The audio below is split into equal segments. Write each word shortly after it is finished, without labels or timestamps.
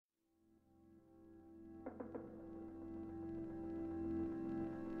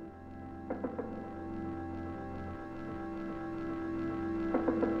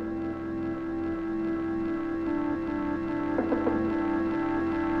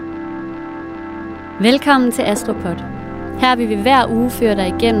Velkommen til Astropod. Her vil vi hver uge føre dig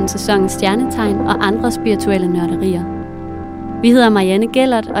igennem sæsonens stjernetegn og andre spirituelle nørderier. Vi hedder Marianne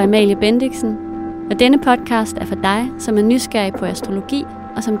Gellert og Amalie Bendiksen, og denne podcast er for dig, som er nysgerrig på astrologi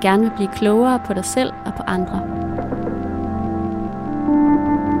og som gerne vil blive klogere på dig selv og på andre.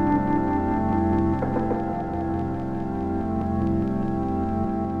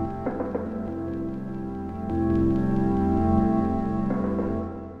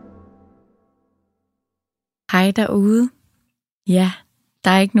 Hej derude. Ja,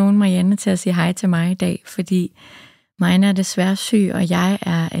 der er ikke nogen Marianne til at sige hej til mig i dag, fordi Marianne er desværre syg, og jeg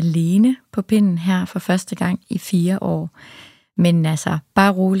er alene på pinden her for første gang i 4 år. Men altså,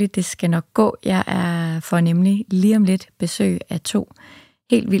 bare roligt, det skal nok gå. Jeg får nemlig lige om lidt besøg af 2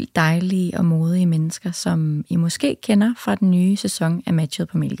 helt vildt dejlige og modige mennesker, som I måske kender fra den nye sæson af Matchet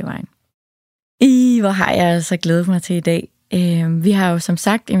på Mælkevejen. Hvor har jeg altså glædet mig til i dag. Vi har jo som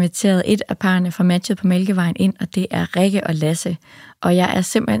sagt inviteret et af parerne fra Matchet på Mælkevejen ind, og det er Rikke og Lasse. Og jeg er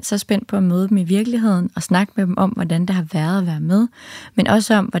simpelthen så spændt på at møde dem i virkeligheden og snakke med dem om, hvordan det har været at være med, men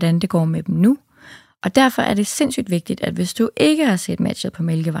også om, hvordan det går med dem nu. Og derfor er det sindssygt vigtigt, at hvis du ikke har set Matchet på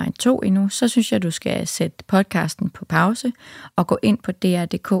Mælkevejen 2 endnu, så synes jeg, at du skal sætte podcasten på pause og gå ind på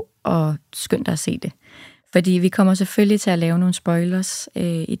dr.dk og skynd dig at se det. Fordi vi kommer selvfølgelig til at lave nogle spoilers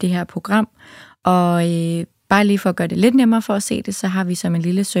i det her program, og bare lige for at gøre det lidt nemmere for at se det, så har vi som en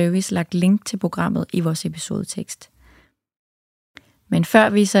lille service lagt link til programmet i vores episodetekst. Men før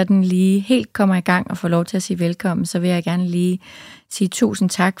vi sådan lige helt kommer i gang og får lov til at sige velkommen, så vil jeg gerne lige sige 1000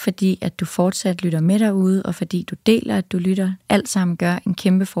 tak, fordi at du fortsat lytter med derude, og fordi du deler, at du lytter. Alt sammen gør en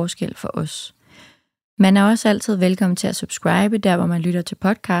kæmpe forskel for os. Man er også altid velkommen til at subscribe, der hvor man lytter til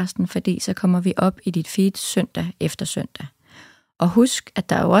podcasten, fordi så kommer vi op i dit feed søndag efter søndag. Og husk, at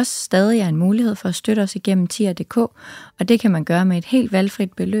der jo også stadig er en mulighed for at støtte os igennem tier.dk, og det kan man gøre med et helt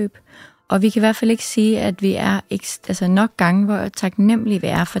valgfrit beløb. Og vi kan i hvert fald ikke sige, at vi er nok gange, hvor taknemmelige vi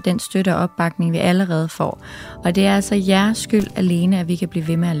er for den støtte og opbakning, vi allerede får. Og det er altså jeres skyld alene, at vi kan blive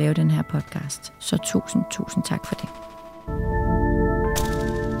ved med at lave den her podcast. Så 1000 tak for det.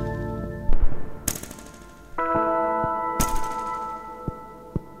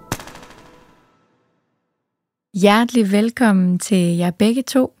 Hjertelig velkommen til jer begge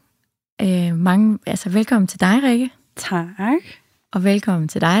 2. Velkommen til dig, Rikke. Tak. Og velkommen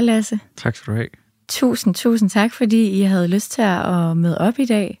til dig, Lasse. Tak skal du have. 1000 tak, fordi I havde lyst til at møde op i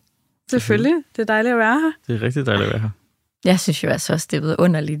dag. Selvfølgelig. Det er dejligt at være her. Det er rigtig dejligt at være her. Jeg synes jo altså også, det er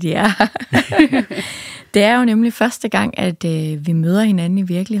underligt, I er her. Det er jo nemlig første gang, at vi møder hinanden i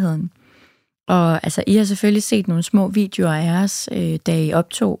virkeligheden. Og altså, I har selvfølgelig set nogle små videoer af os, da I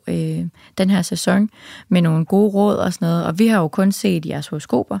optog den her sæson, med nogle gode råd og sådan noget. Og vi har jo kun set jeres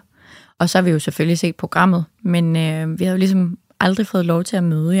horoskoper, og så har vi jo selvfølgelig set programmet. Men vi har jo ligesom aldrig fået lov til at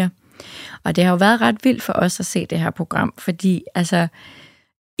møde jer. Og det har jo været ret vildt for os at se det her program, fordi altså,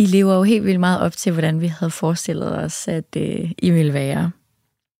 I lever jo helt vildt meget op til, hvordan vi havde forestillet os, at I ville være.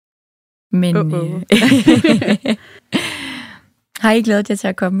 Men har I glædet jer til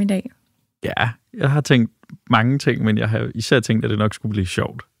at komme i dag? Ja, jeg har tænkt mange ting, men jeg har især tænkt, at det nok skulle blive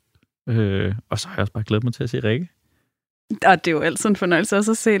sjovt. Og så har jeg også bare glædet mig til at se Rikke. Og det er jo altid en fornøjelse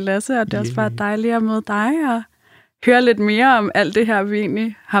også at se Lasse, og det er også bare dejligt at møde dig og høre lidt mere om alt det her, vi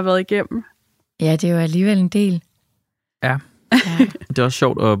egentlig har været igennem. Ja, det er jo alligevel en del. Ja. Det er også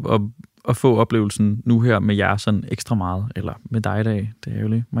sjovt at få oplevelsen nu her med jer sådan ekstra meget, eller med dig i dag. Det er jo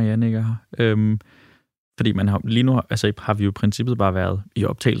lige Marianne ikke er her. Fordi lige nu har vi jo i princippet bare været i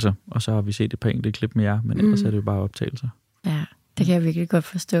optagelser, og så har vi set et par enkelte klip med jer, men ellers er det jo bare optagelser. Ja, det kan jeg virkelig godt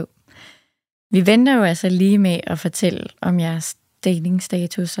forstå. Vi venter jo altså lige med at fortælle om jeres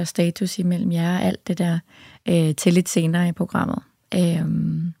datingstatus og status imellem jer og alt det der til lidt senere i programmet.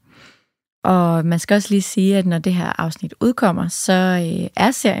 Og man skal også lige sige, at når det her afsnit udkommer, så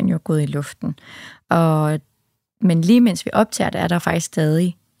er serien jo gået i luften. Men lige mens vi optager det, er der faktisk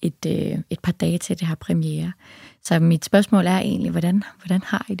stadig et par dage til det her premiere. Så mit spørgsmål er egentlig, hvordan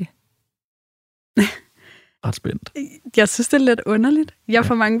har I det? Ret spændt. Jeg synes, det er lidt underligt. Jeg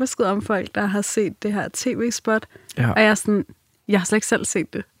får mange beskeder om folk, der har set det her tv-spot, og jeg har slet ikke selv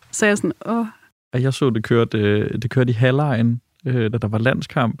set det. Så jeg er sådan, Jeg så, det kørte i halvlejen, da der var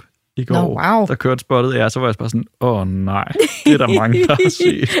landskamp i går. Wow. Der kørte spottet, så var jeg bare sådan, nej, det er der mange, der har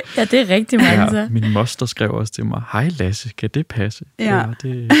set. Ja, det er rigtig mange, så. Min moster skrev også til mig, hej Lasse, kan det passe? Ja.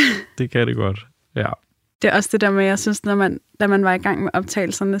 Det kan det godt, ja. Det er også det der med, jeg synes, da man var i gang med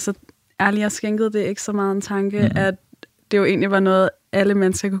optagelserne, så ærligt, jeg skænkede det ikke så meget en tanke, at det jo egentlig var noget, alle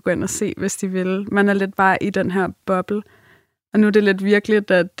mennesker kunne gå ind og se, hvis de ville. Man er lidt bare i den her boble. Og nu er det lidt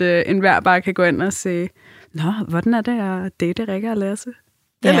virkeligt, at enhver bare kan gå ind og se, hvordan er det at date Rikke og Lasse?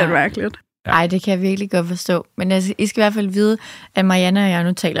 Det er lidt mærkeligt. Ej, det kan jeg virkelig godt forstå. Men altså, I skal i hvert fald vide, at Marianne og jeg,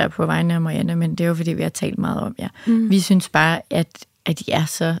 nu taler jeg på vegne af Marianne, men det er jo fordi, vi har talt meget om jer. Vi synes bare, at de er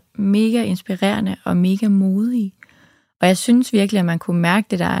så mega inspirerende og mega modige. Og jeg synes virkelig, at man kunne mærke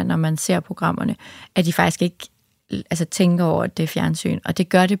det der, når man ser programmerne, at de faktisk ikke tænker over, at det er fjernsyn. Og det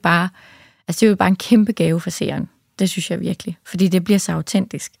gør det bare, det er jo bare en kæmpe gave for seeren. Det synes jeg virkelig. Fordi det bliver så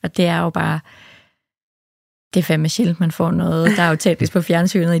autentisk. Og det er jo bare, det er fandme sjældent, man får noget, der er autentisk på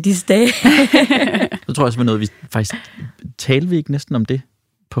fjernsynet i disse dage. Så tror jeg også, var noget, vi faktisk talte vi ikke næsten om det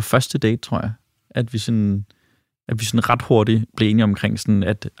på første date, tror jeg. At vi sådan ret hurtigt blev enige omkring sådan,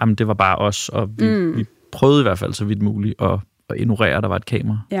 at det var bare os, og vi prøvede i hvert fald så vidt muligt at ignorere, at der var et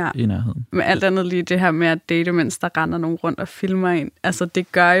kamera i nærheden. Men alt andet lige det her med at date, mens der render nogen rundt og filmer en, altså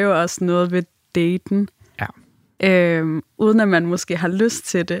det gør jo også noget ved daten. Ja. Uden at man måske har lyst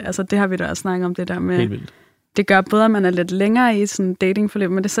til det. Altså det har vi da også snakket om, det der med. Helt vildt. Det gør både, at man er lidt længere i sådan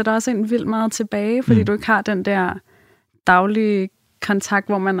datingforløb, men det sætter også en vildt meget tilbage, fordi du ikke har den der daglige kontakt,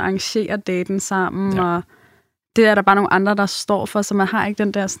 hvor man arrangerer daten sammen, og det er der bare nogle andre, der står for, så man har ikke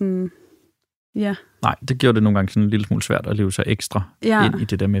den der sådan, Nej, det gjorde det nogle gange sådan en lille smule svært at leve sig ekstra ind i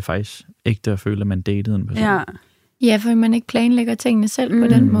det der med faktisk ægte at føle, at man datede en person. Ja, for man ikke planlægger tingene selv på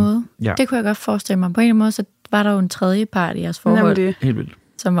den måde. Ja. Det kunne jeg godt forestille mig. På en måde, så var der jo en tredje part i jeres forhold, helt vildt,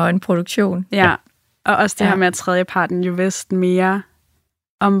 som var en produktion. Ja. Og også det her med, at tredjeparten jo vidste mere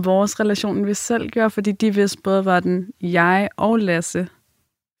om vores relation, vi selv gjorde, fordi de vidste både, hvordan jeg og Lasse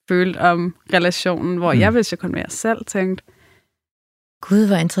følte om relationen, hvor jeg vidste, jeg kun mere selv tænkte. Gud,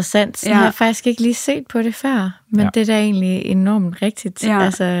 hvor interessant. Så jeg har faktisk ikke lige set på det før, men det er da egentlig enormt rigtigt. Ja.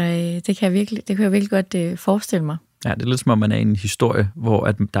 Altså, det kan jeg virkelig godt forestille mig. Ja, det er lidt som om, man er i en historie, hvor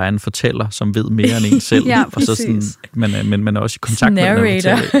at der er en fortæller, som ved mere end en selv. Og så sådan, man er også i kontakt med den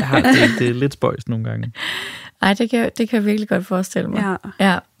fortæller. Det er lidt spøjst nogle gange. Ej, det kan jeg virkelig godt forestille mig.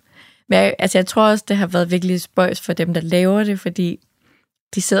 Ja. Men jeg tror også, det har været virkelig spøjst for dem, der laver det, fordi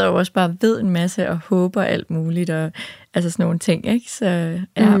de sidder jo også bare og ved en masse og håber alt muligt, og altså sådan nogle ting, ikke? Så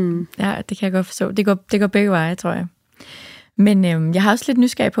det kan jeg godt forstå. Det går begge veje, tror jeg. Men jeg har også lidt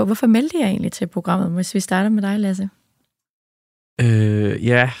nysgerrig på, hvorfor meldte jeg egentlig til programmet, hvis vi starter med dig, Lasse?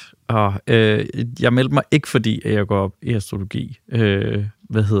 Jeg meldte mig ikke, fordi jeg går op i astrologi.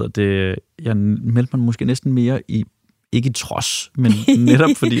 Jeg meldte mig måske næsten mere ikke i trods, men netop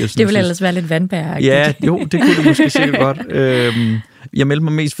fordi jeg synes... Det ville ellers være lidt vandbæragtigt. Ja, jo, det kunne det måske sikkert godt. Jeg meldte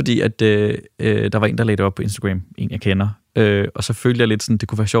mig mest, fordi at der var en, der lagde det op på Instagram, en jeg kender. Og så følte jeg lidt sådan, det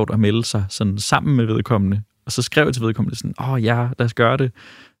kunne være sjovt at melde sig sådan sammen med vedkommende. Og så skrev jeg til vedkommende sådan, lad os gøre det.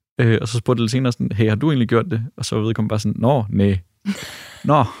 Og så spurgte jeg lidt senere sådan, hey, har du egentlig gjort det? Og så var vedkommende bare sådan,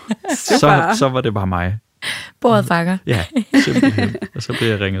 nej. Så var det bare mig. Bordet fanger. Ja, simpelthen. Og så blev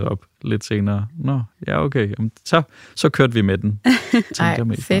jeg ringet op lidt senere. Okay. Jamen, så kørte vi med den. Ej,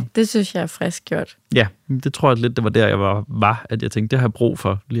 fedt. Det synes jeg er frisk gjort. Ja, det tror jeg lidt, det var der, jeg var, at jeg tænkte, det har jeg brug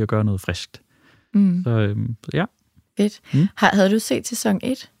for, lige at gøre noget friskt. Så ja. Fedt. Havde du set sæson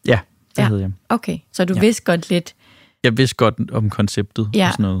 1? Ja, det havde jeg. Okay, så du vidste godt lidt. Jeg vidste godt om konceptet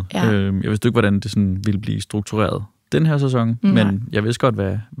og sådan noget. Ja. Jeg vidste ikke, hvordan det sådan ville blive struktureret den her sæson, men jeg vidste godt,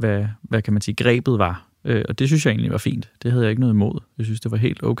 hvad kan man sige, grebet var. Og det synes jeg egentlig var fint. Det havde jeg ikke noget imod. Jeg synes, det var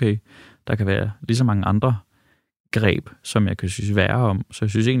helt okay. Der kan være lige så mange andre greb, som jeg kan synes værre om. Så jeg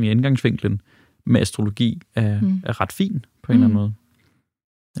synes egentlig, at indgangsvinklen med astrologi er ret fin på en eller anden måde.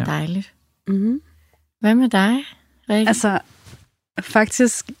 Ja. Dejligt. Hvad med dig, Rikke? Altså,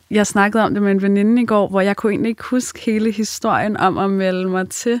 faktisk, jeg snakkede om det med en veninde i går, hvor jeg kunne egentlig ikke huske hele historien om at melde mig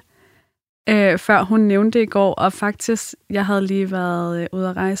til, før hun nævnte det i går. Og faktisk, jeg havde lige været ude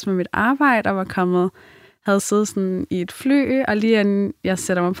at rejse med mit arbejde, og havde siddet sådan i et fly, og lige inden jeg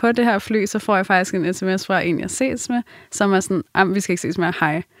sætter mig på det her fly, så får jeg faktisk en sms fra en, jeg ses med, som er sådan, vi skal ikke ses mere,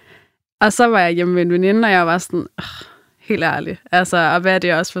 hej. Og så var jeg hjemme med en veninde, og jeg var sådan, helt ærligt. Altså, og hvad er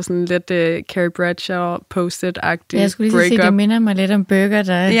det også for sådan lidt Carrie Bradshaw post-it-agtig Jeg skulle lige sige, det minder mig lidt om Burger,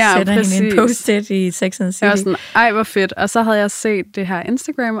 der sætter hende en post-it i Sex and the City. Jeg var sådan, hvor fedt. Og så havde jeg set det her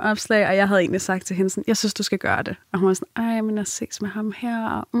Instagram-opslag, og jeg havde egentlig sagt til hende sådan, jeg synes, du skal gøre det. Og hun var sådan, men jeg ses med ham her,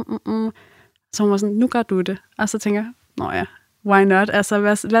 og Så hun var sådan, nu gør du det. Og så tænker jeg, why not? Altså,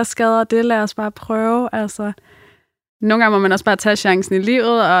 hvad skader det? Lad os bare prøve. Altså, nogle gange må man også bare tage chancen i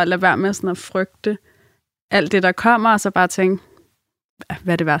livet, og lade være med sådan at frygte alt det, der kommer, og så bare tænke,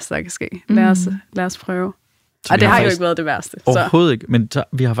 hvad er det værste, der kan ske? Lad os prøve. Så og det har jo ikke været det værste. Overhovedet ikke, men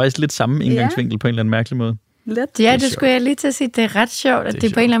vi har faktisk lidt samme indgangsvinkel på en eller anden mærkelig måde. Lidt. Ja, det skulle jeg lige til at sige. Det er ret sjovt, at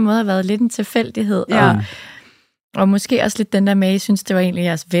det på en eller anden måde har været lidt en tilfældighed. Ja. Og måske også lidt den der med, at I synes, det var egentlig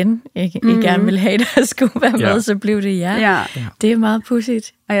jeres ven, I gerne ville have, der skulle være med, så blev det jer. Ja. Det er meget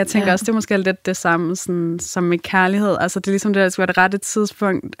pudsigt. Og jeg tænker også, det er måske lidt det samme sådan, som med kærlighed. Altså det er ligesom det, der skulle være det rette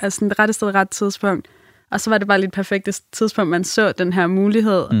tidspunkt, altså det rette sted, rette tidspunkt. Og så var det bare lidt perfekte tidspunkt, man så den her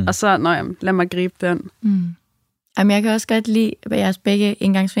mulighed, og så, lad mig gribe den. Jamen, jeg kan også godt lide jeres begge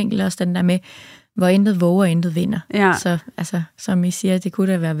indgangsvinkler, også den der med, hvor intet våger, intet vinder. Ja. Så altså, som I siger, det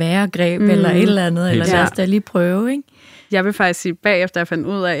kunne da være værre greb, eller et eller andet, eller lad os da lige prøve, ikke? Jeg vil faktisk sige, bagefter jeg fandt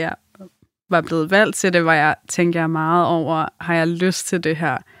ud af, at jeg var blevet valgt til det, hvor jeg tænker meget over, har jeg lyst til det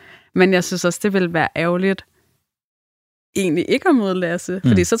her? Men jeg synes også, det ville være ærgerligt, egentlig ikke at møde Lasse.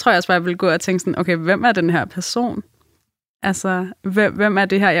 Fordi så tror jeg også bare, jeg ville gå og tænke sådan, okay, hvem er den her person? Altså, hvem er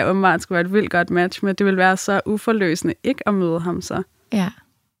det her, jeg åbenbart skulle være et vildt godt match med? Det ville være så uforløsende ikke at møde ham så. Ja.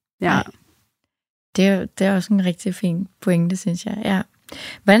 Ja. Det er også en rigtig fin pointe, synes jeg. Ja.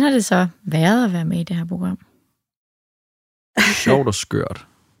 Hvordan har det så været at være med i det her program? Sjovt og skørt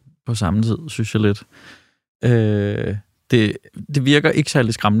på samme tid, synes jeg lidt. Det virker ikke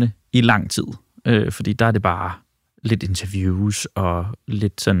særlig skræmmende i lang tid, fordi der er det bare lidt interviews og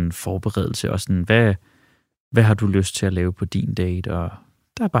lidt sådan forberedelse og sådan, hvad har du lyst til at lave på din date? Og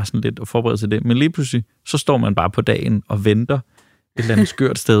der er bare sådan lidt at forberede til det. Men lige pludselig, så står man bare på dagen og venter et eller andet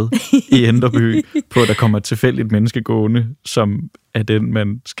skørt sted i Enderby, på at der kommer et tilfældigt menneske gående, som er den,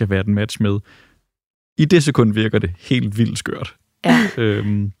 man skal være den match med. I det sekund virker det helt vildt skørt. Ja.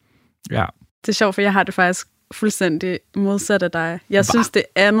 Ja. Det er sjovt, for jeg har det faktisk fuldstændig modsat af dig. Jeg synes, det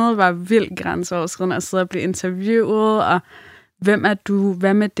andet var vildt grænseoverskridende at sidde og blive interviewet, og hvem er du,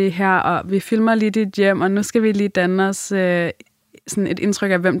 hvad med det her, og vi filmer lige dit hjem, og nu skal vi lige danne os sådan et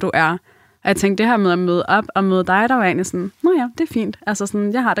indtryk af, hvem du er. Og jeg tænkte, det her med at møde op og møde dig, der var egentlig sådan, nå ja, det er fint. Altså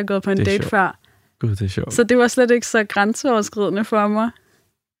sådan, jeg har da gået på en date sjovt. før. Gud, det er sjovt. Så det var slet ikke så grænseoverskridende for mig.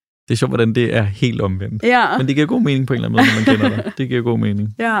 Det er sjovt, hvordan det er helt omvendt. Ja. Men det giver god mening på en eller anden måde, når man kender dig. Det giver god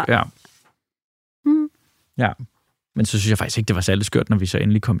mening. Ja. Ja. Ja. Men så synes jeg faktisk ikke, det var særlig skørt, når vi så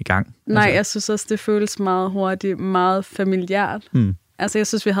endelig kom i gang. Nej, jeg synes også, det føles meget hurtigt, meget familiært. Altså, jeg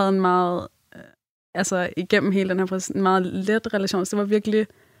synes, vi havde en meget, igennem hele den her proces, en meget let relation. Så det var virkelig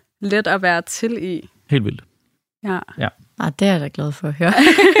let at være til i. Helt vildt. Ja. Det er jeg da glad for at høre.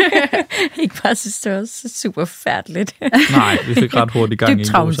 Ikke bare synes, det var super færdeligt. Nej, vi fik ret hurtigt gang i en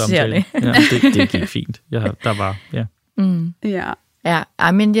god samtale. Ja, det gik fint. Der var, ja.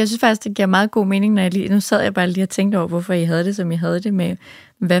 Ja, men jeg synes faktisk, det giver meget god mening, når nu sad jeg bare lige og tænkte over, hvorfor I havde det, som I havde det med,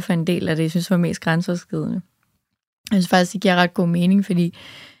 hvad for en del af det, jeg synes var mest grænseoverskridende. Jeg synes faktisk, det giver ret god mening, fordi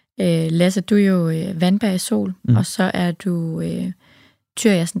Lasse, du er jo vandbær i sol, og så er du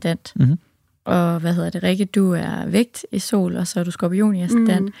tyr i ascendant. Og Rikke, du er vægt i sol, og så er du skorpion i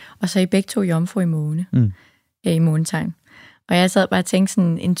ascendant, og så er I begge to jomfru i måne, i månetegn. Og jeg sad bare og tænkte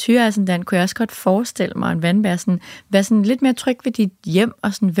sådan, en tyr ascendant kunne jeg også godt forestille mig, en vandbær sådan, være sådan lidt mere tryg ved dit hjem,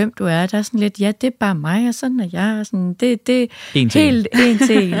 og sådan, hvem du er. Der er sådan lidt, ja, det er bare mig, og sådan er jeg, og sådan, det er helt en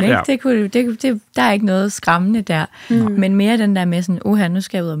til en, ikke? Der er ikke noget skræmmende der, men mere den der med sådan, nu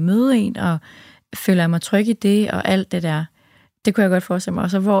skal jeg ud og møde en, og føler jeg mig tryg i det, og alt det der. Det kunne jeg godt forestille mig. Og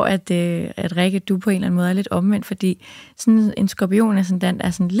så hvor at Rikke, du på en eller anden måde er lidt omvendt, fordi sådan en skorpion ascendant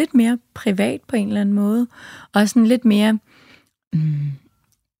er sådan lidt mere privat på en eller anden måde, og sådan lidt mere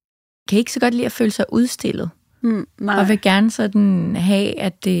kan ikke så godt lide at føle sig udstillet. Og vil gerne sådan have,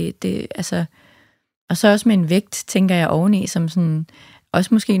 at det altså, og så også med en vægt, tænker jeg oveni, som sådan,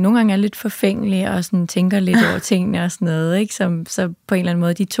 også måske nogle gange er lidt forfængelig, og sådan tænker lidt over tingene og sådan noget, ikke? Som, så på en eller anden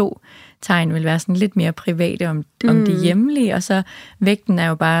måde, de to tegn vil være sådan lidt mere private om det hjemlige, og så vægten er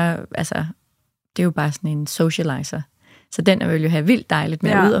jo bare, altså, det er jo bare sådan en socializer. Så den vil jo have vildt dejligt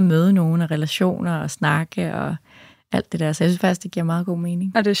med at ud og møde nogen, og relationer, og snakke, og alt det der. Så jeg synes faktisk, det giver meget god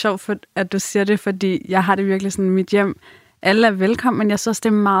mening. Og det er sjovt, at du siger det, fordi jeg har det virkelig sådan, mit hjem, alle er velkommen, men jeg synes også, det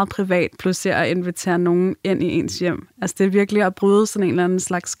er meget privat, pludselig at invitere nogen ind i ens hjem. Altså det er virkelig at bryde sådan en eller anden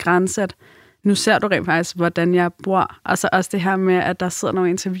slags grænse, at nu ser du rent faktisk, hvordan jeg bor. Og så også det her med, at der sidder nogle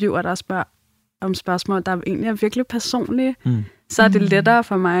interviewer, der spørger om spørgsmål, der egentlig er virkelig personlige. Så er det lettere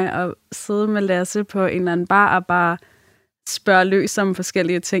for mig at sidde med Lasse på en eller anden bar og bare spørge løs om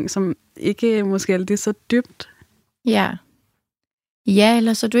forskellige ting, som ikke måske er lige så dybt. Ja,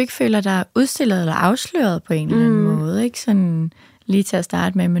 eller så du ikke føler dig udstillet eller afsløret på en eller anden måde, ikke? Sådan lige til at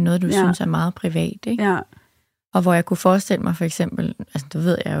starte med noget, du synes er meget privat, ikke? Ja. Og hvor jeg kunne forestille mig for eksempel, altså det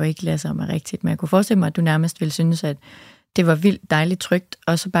ved jeg jo ikke, Lasse, om er rigtigt, men jeg kunne forestille mig, at du nærmest ville synes, at det var vildt dejligt trygt,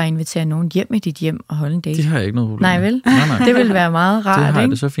 og så bare invitere nogen hjem i dit hjem og holde en date. Det har jeg ikke noget problem med. Nej, vel? Nej. Det ville være meget rart, ikke? Det har jeg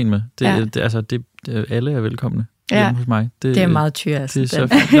det så fint med. Alle er velkomne hjemme hos mig. Det er meget tyr, altså. Det er så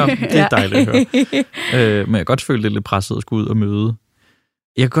fint. Det er dejligt at høre. Men jeg kan godt føle det lidt presset at skulle ud og møde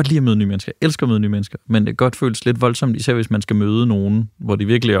Jeg kan godt lide at møde nye mennesker. Jeg elsker at møde nye mennesker. Men det kan godt føles lidt voldsomt, især hvis man skal møde nogen, hvor de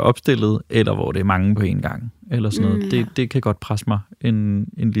virkelig er opstillet, eller hvor det er mange på en gang. Eller sådan noget. Det kan godt presse mig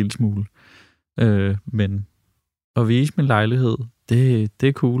en lille smule. Men at vise min lejlighed, det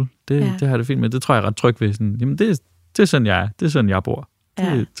er cool. Det har jeg det fint med. Det tror jeg er ret tryg ved. Sådan, jamen det er sådan, jeg er. Det er sådan, jeg bor.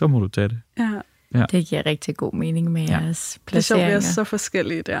 Så må du tage det. Ja. Det giver rigtig god mening med jeres placeringer. Det er så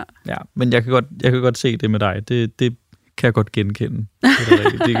forskellige der. Ja, men jeg kan godt se det med dig. Det kan jeg godt genkende.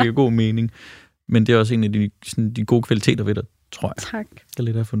 Det giver god mening. Men det er også en af de gode kvaliteter ved dig, tror jeg. Tak. Jeg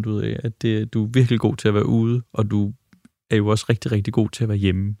lidt har fundet ud af, at du er virkelig god til at være ude, og du er jo også rigtig, rigtig god til at være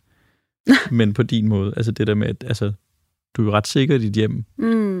hjemme. Men på din måde. Altså det der med, at du er jo ret sikker i dit hjem,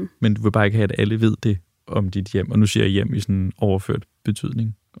 men du vil bare ikke have, at alle ved det om dit hjem. Og nu siger jeg hjem i sådan en overført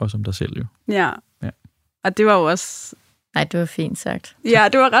betydning, også om dig selv jo. Ja. Og det var jo også... Nej, det var fint sagt. Ja,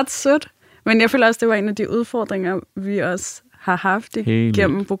 det var ret sødt. Men jeg føler også, det var en af de udfordringer, vi også har haft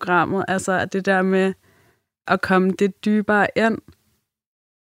gennem programmet. Altså det der med at komme det dybere ind.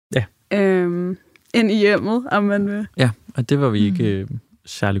 Ja. Ind i hjemmet, om man vil. Ja, og det var vi ikke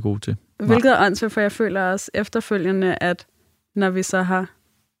særlig gode til. Hvilket er åndssvagt, for jeg føler også efterfølgende, at når vi så har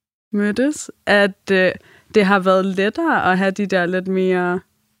mødtes, at det har været lettere at have de der lidt mere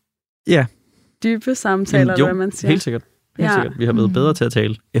dybe samtaler, eller hvad man siger. Helt sikkert. Vi har været bedre til at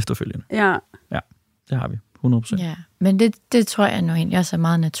tale efterfølgende. Ja, det har vi. 100%. Ja, men det tror jeg nu egentlig også er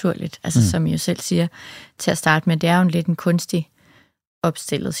meget naturligt. Altså som I jo selv siger til at starte med, det er jo lidt en kunstig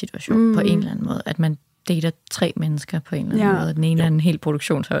opstillet situation på en eller anden måde, at man dater 3 mennesker på en eller anden måde, og den ene er en hel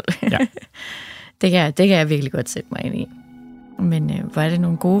produktionshold. Ja. det kan jeg virkelig godt sætte mig ind i. Men hvor er det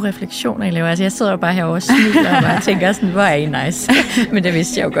nogle gode refleksioner, I laver? Altså jeg sidder jo bare herovre og smiler og bare tænker sådan, hvor er I nice? Men det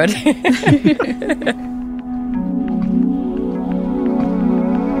vidste jeg jo godt.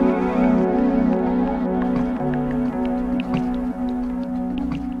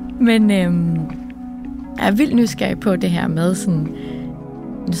 Men jeg er vildt nysgerrig på det her med sådan...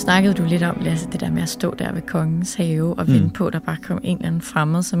 Nu snakkede du lidt om, Lasse, det der med at stå der ved kongens have og vente på, der bare kom en eller anden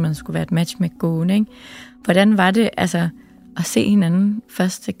fremmed, som man skulle være et match med gående, ikke? Hvordan var det altså at se hinanden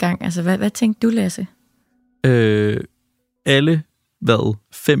første gang? Altså, hvad tænkte du, Lasse? Alle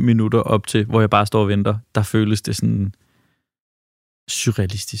 5 minutter op til, hvor jeg bare står og venter, der føles det sådan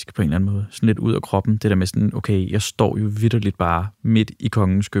surrealistisk på en eller anden måde. Sådan lidt ud af kroppen. Det der med sådan, okay, jeg står jo vitterligt bare midt i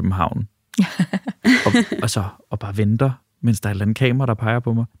kongens København. og bare venter, mens der er et eller andet kamera, der peger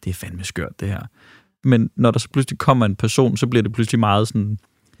på mig. Det er fandme skørt, det her. Men når der så pludselig kommer en person, så bliver det pludselig meget sådan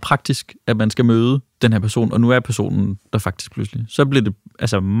praktisk, at man skal møde den her person, og nu er personen der faktisk pludselig. Så bliver det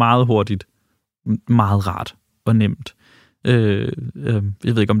altså meget hurtigt, meget rart og nemt. Jeg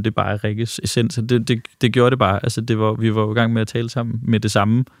ved ikke, om det bare er Rikkes essens. Det gjorde det bare. Altså, vi var jo i gang med at tale sammen med det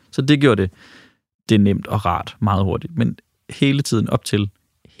samme, så det gjorde det er nemt og rart, meget hurtigt. Men hele tiden op til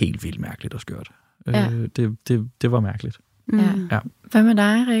helt vildt mærkeligt og skørt. Ja. Det var mærkeligt. Ja. Hvad med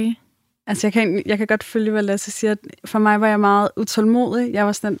dig, Rikke? Altså, jeg kan godt følge, hvad Lasse siger. For mig var jeg meget utålmodig. Jeg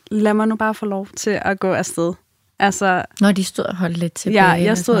var sådan, lad mig nu bare få lov til at gå afsted. Altså, når de stod og holdt lidt tilbage. Ja,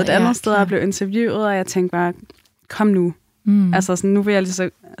 jeg stod et andet sted og blev interviewet, og jeg tænkte bare, kom nu. Altså, sådan, nu vil jeg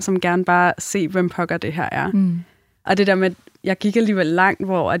ligesom gerne bare se, hvem pokker det her er. Og det der med, jeg gik alligevel langt,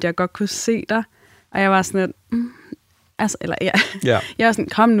 hvor at jeg godt kunne se dig, og jeg var sådan jeg var sådan,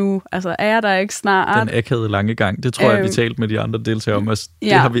 kom nu, altså er jeg der ikke snart? Den akavede lange gang, det tror jeg, vi talte med de andre deltagere om, at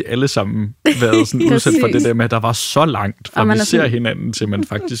det har vi alle sammen været sådan udsat for det der med, at der var så langt, fra vi ser hinanden, til man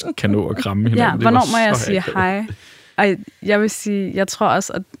faktisk kan nå at kramme hinanden. Ja, hvornår må jeg sige hej? Og jeg vil sige, jeg tror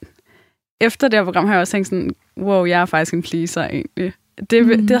også, at efter det her program har jeg også tænkt sådan, wow, jeg er faktisk en pleaser egentlig.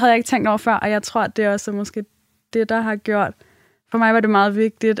 Det havde jeg ikke tænkt over før, og jeg tror, at det er også måske det, der har gjort. For mig var det meget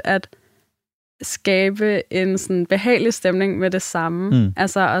vigtigt at skabe en sådan behagelig stemning med det samme.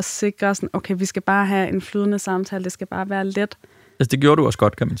 Altså at sikre sådan, okay, vi skal bare have en flydende samtale, det skal bare være let. Altså det gjorde du også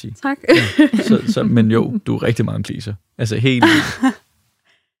godt, kan man sige. Tak. Ja. Men jo, du er rigtig meget en pleaser. Altså helt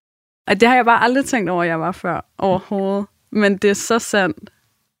og det har jeg bare aldrig tænkt over, jeg var før overhovedet. Men det er så sandt.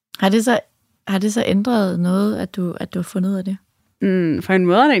 Har det så ændret noget, at du har fundet ud af det? For en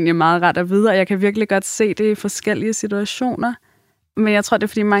måde er det egentlig meget ret at vide, og jeg kan virkelig godt se det i forskellige situationer. Men jeg tror, det er,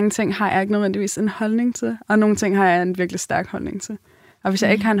 fordi mange ting har jeg ikke nødvendigvis en holdning til, og nogle ting har jeg en virkelig stærk holdning til. Og hvis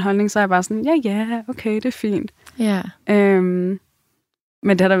jeg ikke har en holdning, så er jeg bare sådan, ja, okay, det er fint. Ja. Men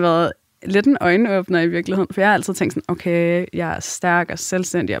det har da været lidt en øjenåbner i virkeligheden, for jeg har altid tænkt sådan, okay, jeg er stærk og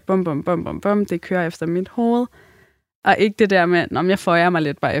selvstændig, og bum, det kører efter mit hoved. Og ikke det der med, jeg føjer mig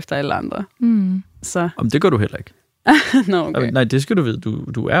lidt bare efter alle andre. Så. Om det gør du heller ikke. No, okay. Nej, det skal du vide.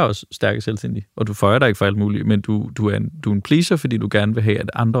 Du er også stærk og selvstændig, og du føjer dig ikke for alt muligt, men du er en pleaser, fordi du gerne vil have, at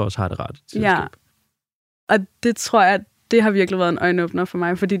andre også har det ret. Ja, og det tror jeg, det har virkelig været en øjenåbner for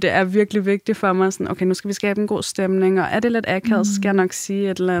mig, fordi det er virkelig vigtigt for mig, sådan, okay, nu skal vi skabe en god stemning, og er det lidt akavet, så skal jeg nok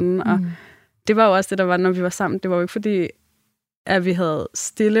sige et eller andet. Og det var jo også det, der var, når vi var sammen. Det var jo ikke fordi, at vi havde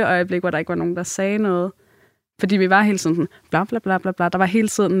stille øjeblik, hvor der ikke var nogen, der sagde noget. Fordi vi var hele tiden sådan, bla bla bla bla bla. Der var hele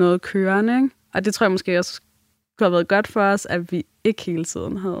tiden noget kørende, ikke? Og det tror jeg måske også kunne have været godt for os, at vi ikke hele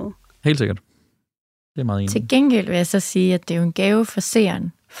tiden havde. Helt sikkert. Det er meget enig. Til gengæld vil jeg så sige, at det er jo en gave for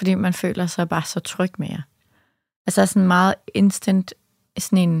seeren, fordi man føler sig bare så tryg med jer. Altså sådan meget instant,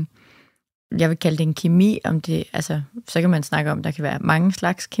 sådan en, jeg vil kalde det en kemi, om det, altså, så kan man snakke om, der kan være mange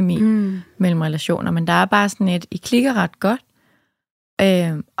slags kemi mellem relationer, men der er bare sådan et, I klikker ret godt,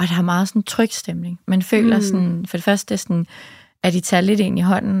 og der er meget sådan tryg stemning. Man føler sådan, for det første sådan, at I tager lidt ind i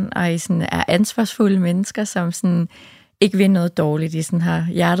hånden, og I sådan er ansvarsfulde mennesker, som sådan ikke vil noget dårligt. I sådan har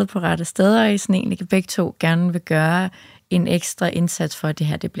hjertet på rette steder, og I sådan egentlig begge to gerne vil gøre en ekstra indsats for, at det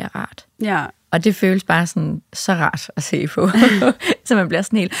her det bliver rart. Ja. Og det føles bare sådan så rart at se på. Så man bliver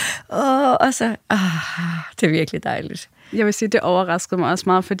sådan helt, og så, det er virkelig dejligt. Jeg vil sige, det overraskede mig også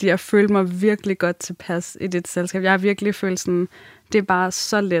meget, fordi jeg følte mig virkelig godt tilpas i dit selskab. Jeg har virkelig følt sådan, det er bare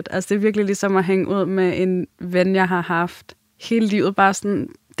så let. Altså det er virkelig ligesom at hænge ud med en ven, jeg har haft hele livet. Bare sådan,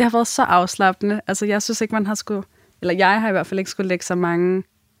 det har været så afslappende. Altså jeg synes ikke, man har skulle, eller jeg har i hvert fald ikke skulle lægge så mange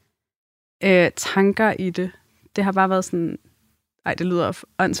tanker i det. Det har bare været sådan, det lyder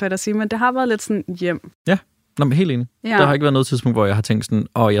åndssvagt at sige, men det har været lidt sådan hjem. Ja, men helt enig. Ja. Der har ikke været noget tidspunkt, hvor jeg har tænkt sådan,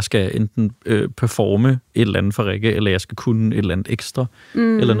 jeg skal enten performe et eller andet for Rikke, eller jeg skal kunne et eller andet ekstra,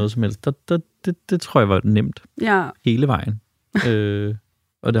 eller noget som helst. Det tror jeg var nemt hele vejen.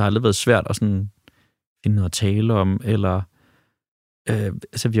 Og det har aldrig været svært at sådan finde noget at tale om, eller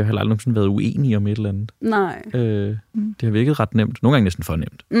altså vi har heller aldrig sådan været uenige om et eller andet. Nej. Det har virket ret nemt. Nogle gange næsten for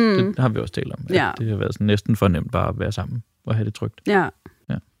nemt. Det har vi også talt om. Ja. Det har været sådan næsten for nemt bare at være sammen og have det trygt. Ja.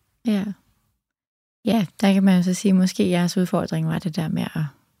 Ja, der kan man jo så sige, måske jeres udfordring var det der med at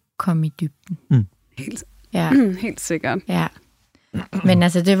komme i dybden. Helt sikkert. Ja. Men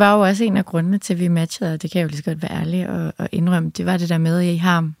altså, det var jo også en af grundene til, at vi matchede, og det kan jeg jo lige så godt være ærlig og indrømme. Det var det der med, at I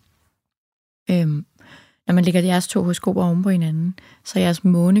har, når man lægger jeres to horoskoper oven på hinanden, så jeres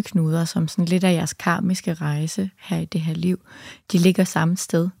måneknuder, som sådan lidt af jeres karmiske rejse her i det her liv, de ligger samme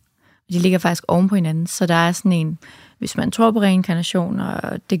sted. De ligger faktisk oven på hinanden, så der er sådan en, hvis man tror på reinkarnation,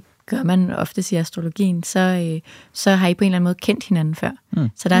 og det gør man ofte i astrologien, så har I på en eller anden måde kendt hinanden før.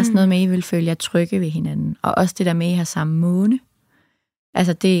 Så der er sådan noget med, at I vil føle jer trygge ved hinanden. Og også det der med, at I har samme måne.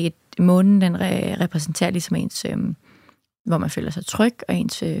 Altså månen, den repræsenterer ligesom ens, hvor man føler sig tryg, og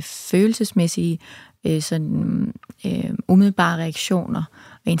ens følelsesmæssige umiddelbare reaktioner,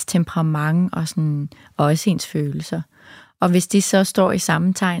 og ens temperament, og også ens følelser. Og hvis de så står i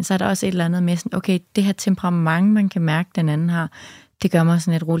samme tegn, så er der også et eller andet med sådan, okay, det her temperament, man kan mærke, den anden har, det gør mig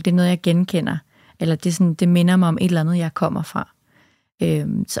sådan et roligt. Det er noget, jeg genkender. Eller det minder mig om et eller andet, jeg kommer fra.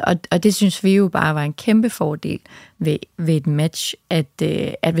 Og det synes vi jo bare var en kæmpe fordel ved et match,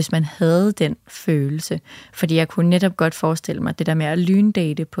 at hvis man havde den følelse. Fordi jeg kunne netop godt forestille mig, det der med at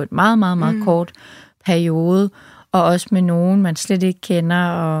lyndate på et meget, meget, meget kort periode, og også med nogen, man slet ikke kender,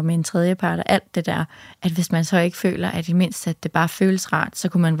 og med en tredjepart og alt det der, at hvis man så ikke føler, at i mindst, at det bare føles rart, så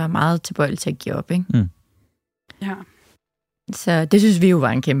kunne man være meget tilbøjelig til at give op, ikke? Ja. Så det synes vi jo var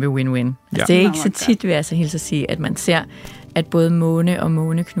en kæmpe win-win. Altså, det er ikke så tit, vil jeg så hilse at sige, at man ser, at både måne og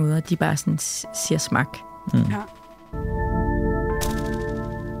måneknuder, de bare sådan siger smak. Ja.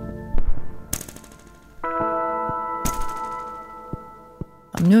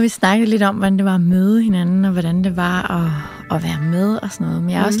 Og nu har vi snakket lidt om, hvordan det var at møde hinanden, og hvordan det var at være med og sådan noget. Men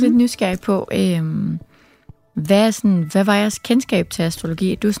jeg er også lidt nysgerrig på, hvad var jeres kendskab til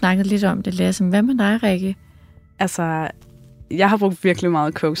astrologi? Du snakkede lidt om det, Lasse. Hvad med dig, Rikke? Altså, jeg har brugt virkelig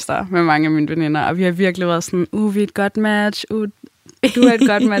meget CoStar med mange af mine veninder, og vi har virkelig været sådan, vi er et godt match, du er et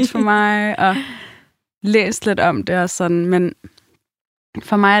godt match for mig, og læst lidt om det og sådan, men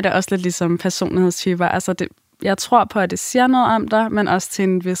for mig er det også lidt ligesom personlighedstyper. Altså, jeg tror på, at det siger noget om dig, men også til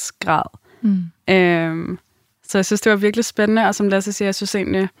en vis grad. Så jeg synes, det var virkelig spændende, og som Lasse siger, jeg synes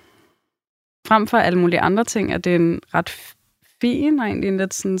egentlig, frem for alle mulige andre ting, at det er en ret fin og egentlig en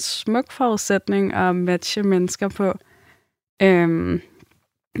lidt sådan smuk forudsætning at matche mennesker på.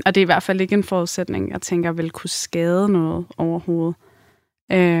 Og det er i hvert fald ikke en forudsætning, jeg tænker vil kunne skade noget overhovedet.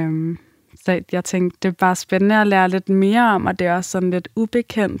 Så jeg tænkte, det er bare spændende at lære lidt mere om, og det er også sådan lidt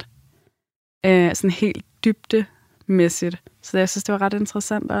ubekendt, sådan helt dybdemæssigt. Så jeg synes, det var ret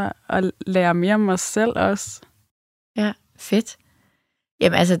interessant at lære mere om os selv også. Ja, fedt.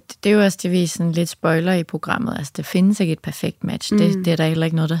 Jamen altså, det er jo også det, vi sådan lidt spoiler i programmet. Altså, det findes ikke et perfekt match. Det er der heller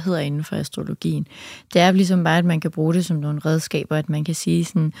ikke noget, der hedder inden for astrologien. Det er ligesom bare, at man kan bruge det som nogle redskaber, at man kan sige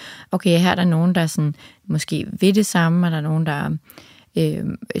sådan, okay, her er der nogen, der sådan, måske ved det samme, og der er nogen, der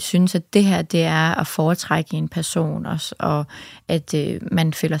synes, at det her, det er at foretrække en person også, og at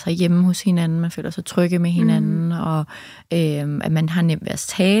man føler sig hjemme hos hinanden, man føler sig trygge med hinanden, og at man har nemt ved at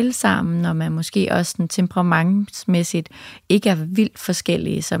tale sammen, og man måske også sådan, temperamentsmæssigt ikke er vildt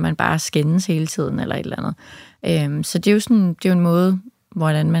forskellige, så man bare skændes hele tiden, eller et eller andet. Så det er jo sådan, det er jo en måde,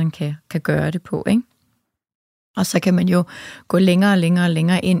 hvordan man kan gøre det på, ikke? Og så kan man jo gå længere og længere og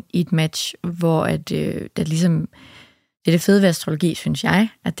længere ind i et match, hvor at, der ligesom det er det fede ved astrologi, synes jeg,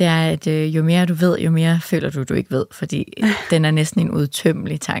 at det er, at jo mere du ved, jo mere føler du ikke ved, fordi den er næsten en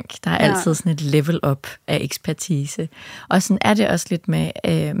udtømmelig tank. Der er altid sådan et level up af ekspertise. Og sådan er det også lidt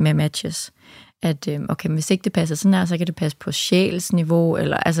med matches, at okay, hvis ikke det passer sådan her, så kan det passe på sjælsniveau,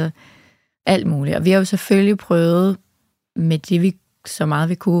 eller altså alt muligt. Og vi har jo selvfølgelig prøvet med det, vi så meget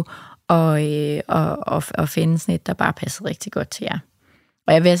vi kunne, og finde sådan et, der bare passede rigtig godt til jer.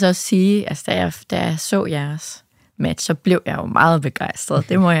 Og jeg vil altså også sige, altså, da jeg så jeres match, så blev jeg jo meget begejstret.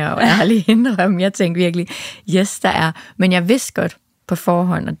 Det må jeg jo ærligt indrømme. Jeg tænkte virkelig, yes, der er. Men jeg vidste godt på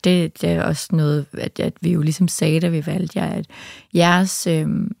forhånd, og det er også noget, at vi jo ligesom sagde, da vi valgte jer, at jeres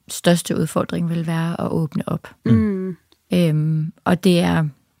største udfordring vil være at åbne op. Og det er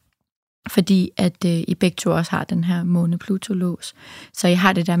fordi, at I begge to også har den her måne-Pluto-lås. Så I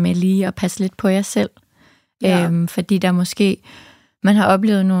har det der med lige at passe lidt på jer selv. Fordi der måske man har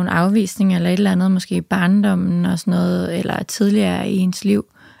oplevet nogle afvisninger eller et eller andet, måske i barndommen og sådan noget, eller tidligere i ens liv,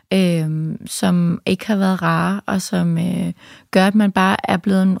 som ikke har været rare, og som gør, at man bare er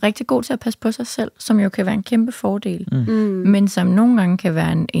blevet rigtig god til at passe på sig selv, som jo kan være en kæmpe fordel, men som nogle gange kan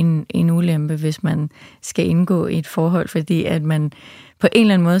være en ulempe, hvis man skal indgå i et forhold, fordi at man på en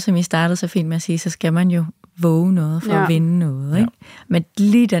eller anden måde, som I startede så fint med at sige, så skal man jo våge noget for at vinde noget. Ikke? Men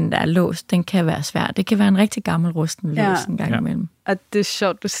lige den der lås, den kan være svær. Det kan være en rigtig gammel rusten lås en gang imellem. Og det er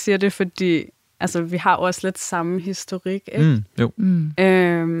sjovt, du siger det, fordi altså, vi har jo også lidt samme historik. Ikke?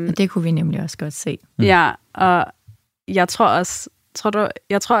 Og det kunne vi nemlig også godt se. Ja, og jeg tror også,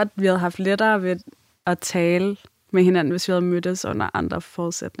 at vi havde haft lettere ved at tale med hinanden, hvis vi havde mødtes under andre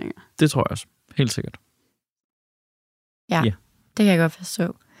forudsætninger. Det tror jeg også. Helt sikkert. Ja, det kan jeg godt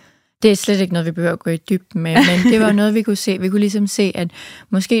forstå. Det er slet ikke noget, vi behøver at gå i dybden med, men det var noget, vi kunne se. Vi kunne ligesom se, at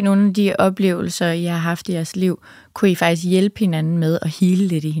måske nogle af de oplevelser, I har haft i jeres liv, kunne I faktisk hjælpe hinanden med at heale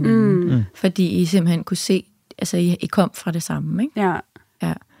lidt i hinanden. Fordi I simpelthen kunne se, altså I kom fra det samme, ikke?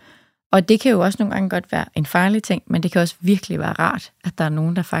 Ja. Og det kan jo også nogle gange godt være en farlig ting, men det kan også virkelig være rart, at der er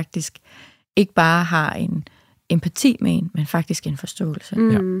nogen, der faktisk ikke bare har en empati med en, men faktisk en forståelse.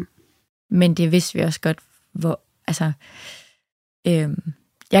 Men det vidste vi også godt, hvor, altså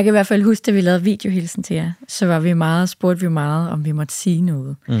jeg kan i hvert fald huske, at vi lavede videohilsen til jer, så spurgte vi meget, om vi måtte sige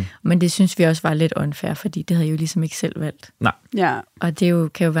noget. Men det synes vi også var lidt unfair, fordi det havde I jo ligesom ikke selv valgt. Nej. Ja. Og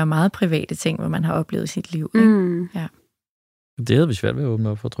det kan jo være meget private ting, hvor man har oplevet i sit liv. Ikke? Ja. Det havde vi svært ved at åbne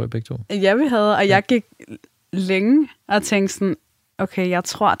op for, tror jeg, begge to. Ja, vi havde, og jeg gik længe og tænkte sådan, okay, jeg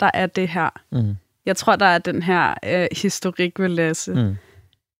tror, der er det her. Jeg tror, der er den her historik ved Lasse.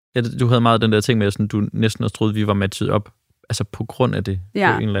 Ja, du havde meget den der ting med, at sådan, du næsten også troede, vi var matchet op. Altså på grund af det, på en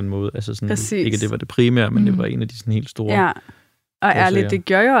eller anden måde. Altså sådan, ikke at det var det primære, men det var en af de sådan helt store. Ja, og ærligt, det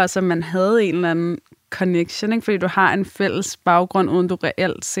gør jo også, at man havde en eller anden connection, ikke? Fordi du har en fælles baggrund, uden du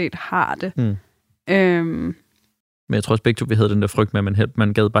reelt set har det. Men jeg tror også begge to, vi havde den der frygt med, at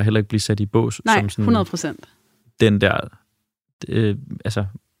man gad bare heller ikke blive sat i bås. Nej, som sådan, 100%. Den der, altså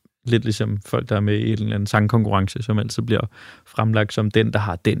lidt ligesom folk, der er med i en eller anden sangkonkurrence, som altid bliver fremlagt som den, der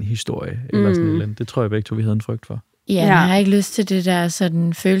har den historie. Eller sådan et eller andet. Det tror jeg begge to, vi havde en frygt for. Ja, jeg har ikke lyst til det der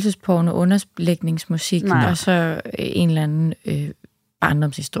sådan følelsesporno underlægningsmusik, og så en eller anden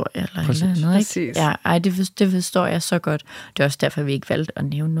barndomshistorie eller noget, ikke? Ja, det forstår jeg så godt. Det er også derfor, vi ikke valgte at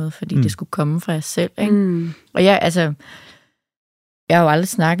nævne noget, fordi det skulle komme fra jer selv, ikke? Og jeg har jo aldrig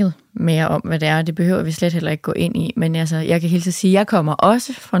snakket mere om, hvad det er, og det behøver vi slet heller ikke gå ind i, men altså, jeg kan helt til sige, at jeg kommer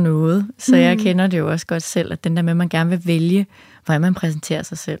også fra noget, så jeg kender det jo også godt selv, at den der med, at man gerne vil vælge, hvordan man præsenterer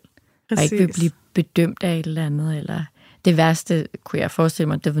sig selv, og ikke vil blive bedømt af et eller andet, eller det værste, kunne jeg forestille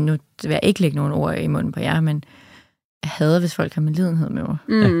mig, det vil jeg ikke lægge nogen ord i munden på jer, men jeg hader, hvis folk har medlidenhed med mig.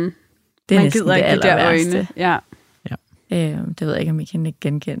 Det er man næsten det aller værste. Ja. Det ved jeg ikke, om I kan ikke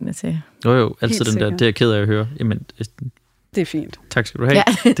genkende det til. Jo, altid den der, det er jeg ked af at høre. Jamen, det er fint. Tak skal du have. Ja,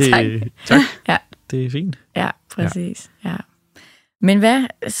 tak. Ja. Det er fint. Ja, præcis. Ja. Men hvad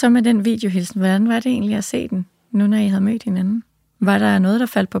så med den videohilsen? Hvordan var det egentlig at se den, nu når I havde mødt hinanden? Var der noget, der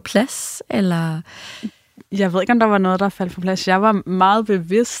faldt på plads, eller? jeg ved ikke, om der var noget, der faldt på plads. Jeg var meget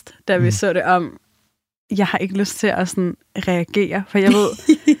bevidst, da vi så det om, jeg har ikke lyst til at sådan reagere, for jeg ved,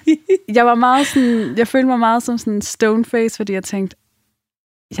 jeg følte mig meget som sådan en stoneface, fordi jeg tænkte,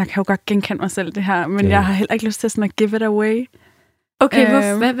 jeg kan jo godt genkende mig selv det her, men jeg har heller ikke lyst til sådan at give it away. Okay,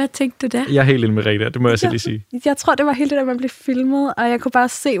 hvad tænkte du der? Jeg er helt enig med Rikke, det må jeg selv lige sige. Jeg tror, det var helt det der, man blev filmet, og jeg kunne bare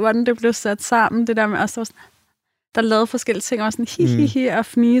se, hvordan det blev sat sammen. Det der med også, der lavede forskellige ting, og sådan hi, og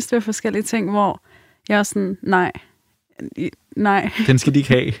fniste ved forskellige ting, hvor jeg var sådan, nej. Den skal de ikke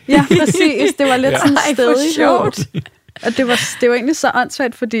have. Ja, præcis. Det var lidt sådan stedigt. Sjovt. Og det var egentlig så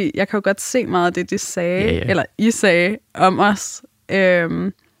åndssvagt, fordi jeg kan jo godt se meget af det, de sagde, eller I sagde om os.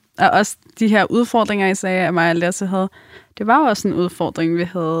 Og også de her udfordringer, I sagde, at mig og Lasse havde, det var jo også en udfordring, vi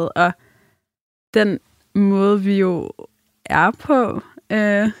havde. Og den måde, vi jo er på,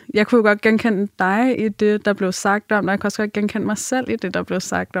 jeg kunne jo godt genkende dig i det, der blev sagt om det, og jeg kunne også godt genkende mig selv i det, der blev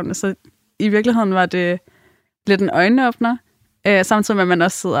sagt om det. Så i virkeligheden var det lidt en øjenåbner, samtidig med, at man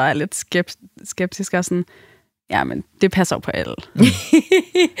også sidder og er lidt skeptisk og sådan, ja, men det passer jo på alle.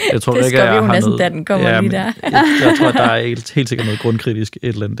 Jeg tror, det Rikke, skal vi jo næsten, da den kommer lige der. Jeg tror, der er helt sikkert noget grundkritisk et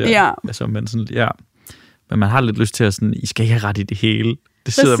eller andet der. Ja. Altså, men man har lidt lyst til at sådan, I skal ikke have ret i det hele.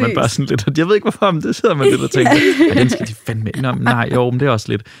 Det sidder man bare sådan lidt, og jeg ved ikke hvorfor, men det sidder man lidt og tænker, den skal de fandme ind om. Nej, jo, men det er også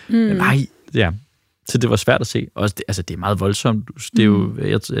lidt. Nej, ja. Så det var svært at se. Også det er meget voldsomt. Det er jo,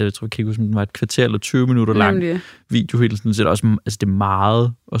 jeg tror, jeg kan ikke huske, det var et kvarter eller 20 minutter lang video hele tiden. Så det er også, det er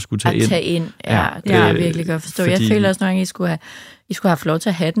meget at skulle tage ind. Ja, det kan jeg virkelig godt forstå. Fordi... Jeg føler også nogle gange, I skulle have flot til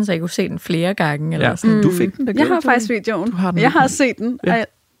at have den, så I kunne se den flere gange. Eller sådan. Du fik den. Jeg har faktisk videoen. Jeg har set den. Ja.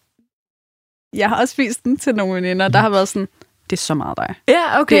 Jeg har også vist den til nogle veninder, der har været sådan, det er så meget dig.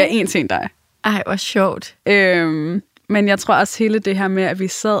 Ja, okay. Det er en ting dig. Ej, hvor sjovt. Men jeg tror også hele det her med, at vi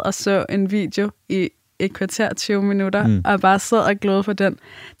sad og så en video i et kvarter 20 minutter, og bare sad og glødede for den.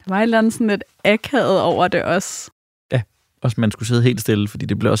 Der var et eller andet sådan lidt akavet over det også. Ja, også man skulle sidde helt stille, fordi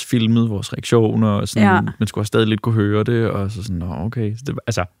det blev også filmet, vores reaktioner, og sådan, man skulle stadig lidt kunne høre det, og så sådan, okay. Så det var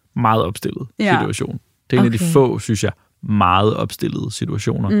altså meget opstillet situation. Det er en af de få, synes jeg, meget opstillede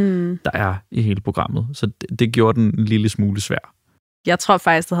situationer, der er i hele programmet. Så det gjorde den en lille smule svær. Jeg tror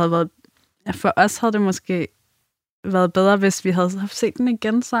faktisk, det havde været... For os havde det måske været bedre, hvis vi havde set den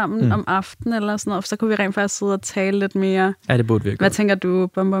igen sammen om aftenen eller sådan noget. Så kunne vi rent faktisk sidde og tale lidt mere. Ja, det burde vi have gjort. Hvad tænker du?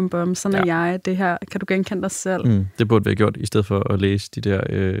 Bum. Sådan er jeg. Det her, kan du genkende dig selv? Det burde vi have gjort, i stedet for at læse de der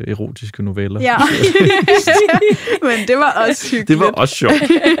erotiske noveller. Ja. Men det var også hyggeligt. Det var også sjovt.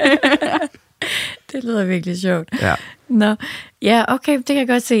 Det lyder virkelig sjovt. Ja. Nå, ja, okay, det kan jeg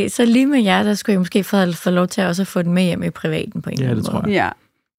godt se. Så lige med jer, der skulle jeg måske få lov til at også få den med hjem i privaten på en eller anden måde. Ja, det tror jeg.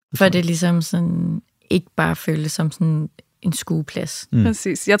 Ja. For det ligesom sådan, ikke bare føles som sådan en skueplads.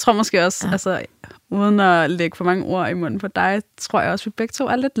 Præcis. Jeg tror måske også, altså, uden at lægge for mange ord i munden på dig, tror jeg også, at vi begge to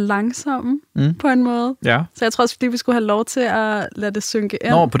er lidt langsomme på en måde. Ja. Så jeg tror også, fordi vi skulle have lov til at lade det synke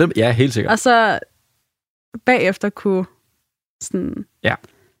ind. Nå, på dem? Ja, helt sikkert. Og så bagefter kunne sådan... Ja,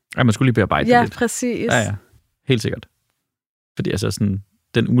 man skulle lige bearbejde det lidt. Ja, præcis. Ja, helt sikkert. Fordi altså sådan,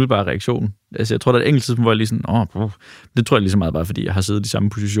 den umiddelbare reaktion, altså jeg tror, der er et enkelt tidspunkt, hvor jeg lige sådan, det tror jeg lige så meget bare, fordi jeg har siddet i samme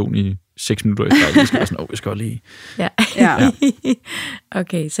position i 6 minutter efter, og jeg skal være sådan, jeg skal lige... Ja.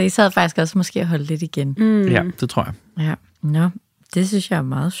 Okay, så I sad faktisk også måske at holde lidt igen. Ja, det tror jeg. Ja, nå, det synes jeg er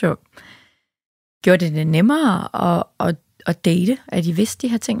meget sjovt. Gjorde det nemmere at date, at I vidste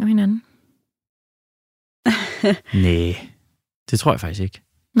de her ting om hinanden? Nej, det tror jeg faktisk ikke.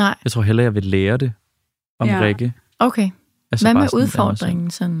 Nej. Jeg tror hellere, jeg vil lære det om Rikke. Okay. Altså, hvad med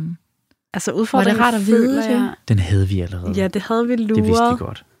udfordringen? Sådan? Altså udfordringen, var det rart at vide? Ja. Den havde vi allerede. Ja, det havde vi luret. Det vidste vi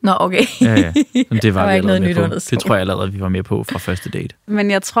godt. Nå, okay. Ja. Men det var vi ikke noget med nyt på. under. Det tror jeg allerede, vi var med på fra første date.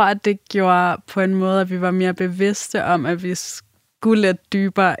 Men jeg tror, at det gjorde på en måde, at vi var mere bevidste om, at vi skulle lidt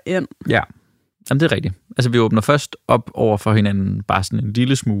dybere ind. Ja, jamen, det er rigtigt. Altså, vi åbner først op over for hinanden, bare sådan en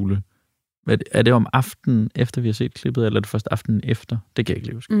lille smule. Er det om aftenen, efter vi har set klippet, eller er det først aftenen efter? Det kan jeg ikke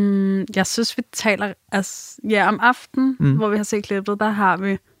lige huske. Jeg synes, vi taler om aftenen, hvor vi har set klippet, der har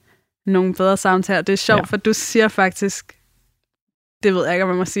vi nogle bedre samtaler. Det er sjovt, for du siger faktisk, det ved jeg ikke, om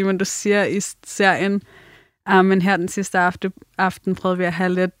man må sige, men du siger i serien, men her den sidste aften prøvede vi at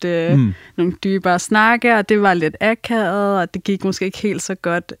have lidt nogle dybere snakke, og det var lidt akavet, og det gik måske ikke helt så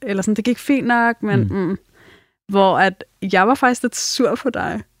godt. Eller sådan, det gik fint nok, men... hvor at jeg var faktisk lidt sur på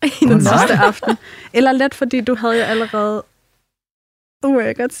dig den sidste aften. Eller lidt, fordi du havde jo allerede... Må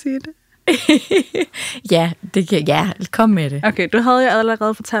jeg godt sige det? Kom med det. Okay, du havde jo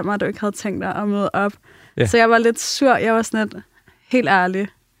allerede fortalt mig, at du ikke havde tænkt dig at møde op. Ja. Så jeg var lidt sur. Jeg var sådan lidt, helt ærlig.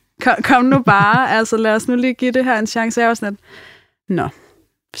 Kom nu bare. Altså, lad os nu lige give det her en chance. Jeg var sådan lidt,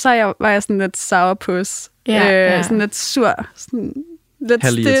 Så var jeg sådan lidt sourpuss. Sådan lidt sur. Sådan, lidt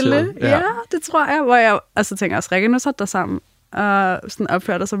stille. Ja, det tror jeg. Hvor jeg altså tænker også, Rikke, nu satte dig sammen og sådan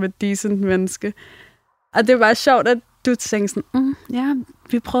opfører dig som et decent menneske. Og det var sjovt, at du tænkte sådan, ja,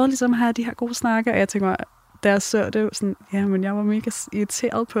 vi prøvede ligesom at have de her gode snakker, og jeg tænkte mig, da jeg så det, sådan, ja, men jeg var mega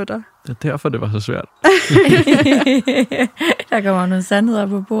irriteret på dig. Det er derfor, det var så svært. Der kommer nogle sandheder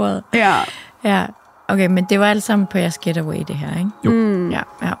på bordet. Ja. Okay, men det var alt sammen på jeres getaway, det her, ikke? Jo.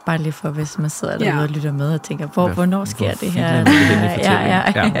 Ja, bare lige for, hvis man sidder derude og lytter med og tænker, hvornår sker det her?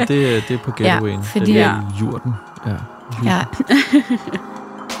 Ja, det er på getawayen. Ja, fordi det er jorden. Ja.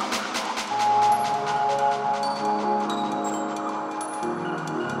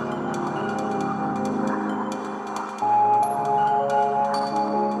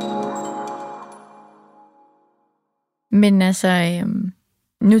 Men altså,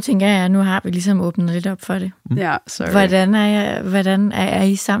 nu tænker jeg, at nu har vi ligesom åbnet lidt op for det. Ja, sorry. Hvordan er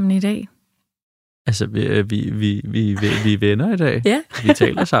I sammen i dag? Altså, vi er venner i dag. Ja. Vi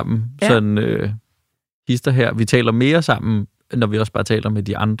taler sammen. Sådan hister her. Vi taler mere sammen, når vi også bare taler med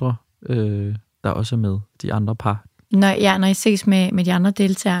de andre, der også er med. De andre par. Når I ses med de andre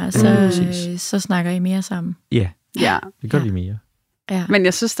deltagere, så snakker I mere sammen. Ja. Det gør vi mere. Ja. Men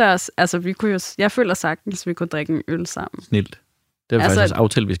jeg synes da også, altså jeg føler sagtens, vi kunne drikke en øl sammen. Snilt. Det er faktisk også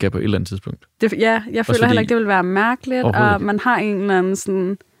aftalt, vi skal på et eller andet tidspunkt. Jeg føler heller ikke, det vil være mærkeligt, og man har en eller anden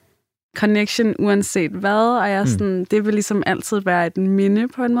sådan connection uanset hvad, og jeg sådan, det vil ligesom altid være et minde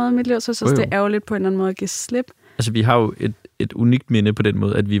på en måde i mit liv, så jeg synes, det er ærgerligt på en eller anden måde at give slip. Altså, vi har jo et unikt minde på den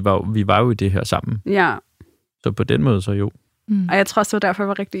måde, at vi var jo i det her sammen. Ja. Så på den måde, så jo. Og jeg tror også, det var derfor, jeg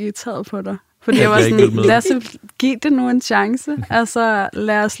var rigtig irriteret på dig. Fordi jeg var sådan, lad os give det nu en chance. Altså,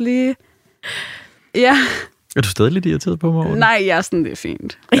 lad os lige... Ja. Er du stadig lidt irriteret på mig? Nej, jeg er sådan, det er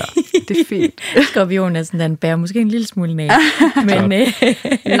fint. Ja. Det er fint. Skorpionen er sådan, den bærer måske en lille smule ned.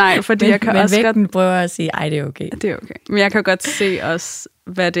 Nej, fordi jeg kan også godt... Men prøver at sige, ej, det er okay. Det er okay. Men jeg kan godt se også,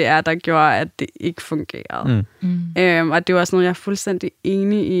 hvad det er, der gjorde, at det ikke fungerede. Og det var også noget, jeg er fuldstændig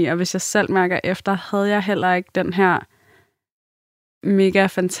enig i. Og hvis jeg selv mærker efter, havde jeg heller ikke den her mega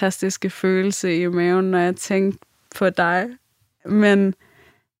fantastiske følelse i maven, når jeg tænkte på dig. Men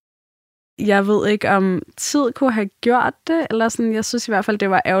jeg ved ikke, om tid kunne have gjort det, eller sådan, jeg synes i hvert fald, det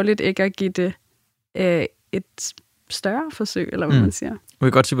var ærgerligt ikke at give det et større forsøg, eller hvad man siger. Jeg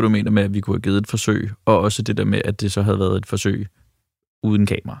kan godt se, hvad du mener med, at vi kunne have givet et forsøg, og også det der med, at det så havde været et forsøg uden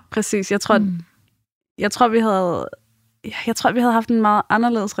kamera. Præcis. Jeg tror, vi havde haft en meget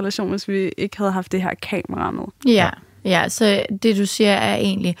anderledes relation, hvis vi ikke havde haft det her kamera med. Ja, så det du siger er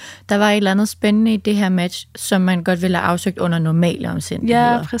egentlig, der var et eller andet spændende i det her match, som man godt ville have afsøgt under normale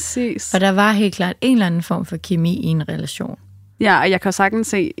omstændigheder. Ja, præcis. For der var helt klart en eller anden form for kemi i en relation. Ja, og jeg kan sagtens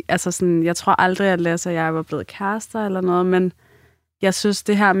se, altså sådan, jeg tror aldrig, at Lasse og jeg var blevet kærester eller noget, men jeg synes,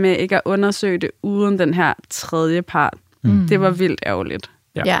 det her med ikke at undersøge det uden den her tredje part, det var vildt ærgerligt.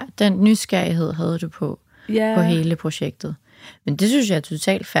 Ja, den nysgerrighed havde du på hele projektet. Men det synes jeg er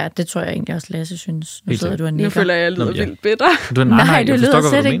totalt fair. Det tror jeg egentlig også, Lasse synes. Nu sidder du og nikker. Nu føler jeg lyder vildt bitter. Nej, du lyder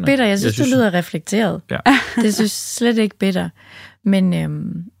slet ikke bitter. Jeg synes, du lyder reflekteret. Ja. Det synes slet ikke bitter.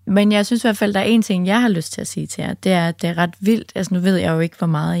 Men jeg synes i hvert fald, der er en ting, jeg har lyst til at sige til jer. Det er, at det er ret vildt. Altså, nu ved jeg jo ikke, hvor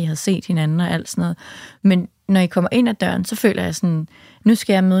meget I har set hinanden og alt sådan noget. Men når I kommer ind ad døren, så føler jeg sådan, nu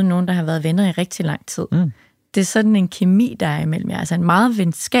skal jeg møde nogen, der har været venner i rigtig lang tid. Det er sådan en kemi, der er imellem jer. Altså en meget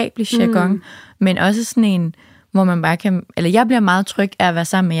venskabelig jargon, men også sådan en, hvor man bare kan... Eller jeg bliver meget tryg af at være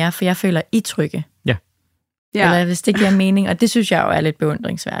sammen med jer, for jeg føler, I trygge. Ja. Eller hvis det giver mening. Og det synes jeg jo er lidt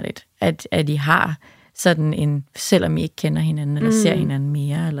beundringsværdigt, at I har sådan en... Selvom I ikke kender hinanden, eller ser hinanden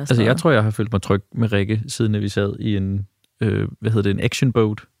mere, eller sådan jeg tror, jeg har følt mig tryg med Rikke, siden at vi sad i en... en action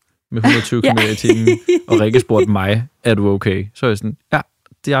boat med 120 km i timen, og Rikke spurgte mig, er du okay? Så er jeg sådan, ja,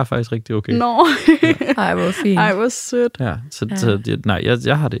 det er faktisk rigtig okay. Nå. Ej, hvor fint. Ej, hvor sødt. Ja,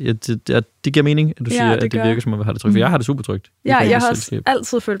 jeg har det. Det giver mening, at du siger, at det virker som om, jeg har det trygt. For jeg har det super trygt. Ja, jeg har også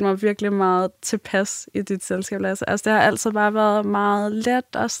altid følt mig virkelig meget tilpas i dit selskab, Lasse. Altså, det har altid bare været meget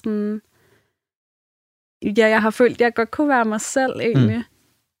let og sådan... Ja, jeg har følt, at jeg godt kunne være mig selv, egentlig.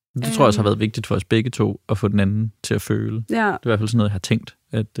 Det tror jeg også har været vigtigt for os begge to, at få den anden til at føle. Ja. Det er i hvert fald sådan noget, jeg har tænkt,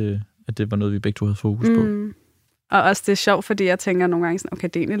 at det var noget, vi begge to havde fokus på. Og også det er sjovt, fordi jeg tænker nogle gange sådan, okay,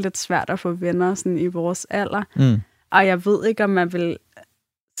 det er egentlig lidt svært at få venner sådan i vores alder. Og jeg ved ikke, om man vil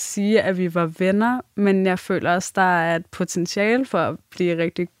sige, at vi var venner, men jeg føler også, der er et potentiale for at blive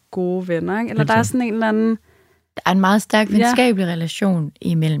rigtig gode venner. Ikke? Eller der er sådan en eller anden... Der er en meget stærk venskabelig relation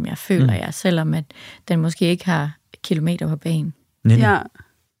imellem jer, føler jeg, selvom at den måske ikke har kilometer på banen. Ja,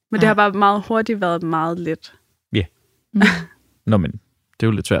 men det har bare meget hurtigt været meget let. Ja. Nå, men det er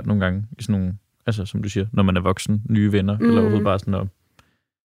jo lidt svært nogle gange i sådan nogle... Altså, som du siger, når man er voksen, nye venner, eller overhovedet bare sådan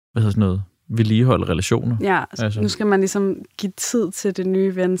noget, vedligeholde relationer. Ja, altså. Nu skal man ligesom give tid til det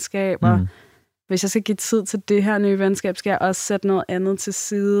nye venskab, og hvis jeg skal give tid til det her nye venskab, skal jeg også sætte noget andet til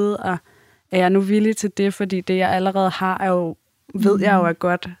side, og er jeg nu villig til det, fordi det, jeg allerede har, er jo, ved jeg jo er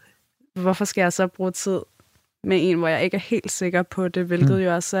godt. Hvorfor skal jeg så bruge tid med en, hvor jeg ikke er helt sikker på det, hvilket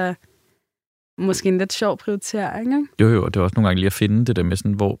jo også er måske en lidt sjov prioritering, ikke? Jo, og det er også nogle gange lige at finde det der med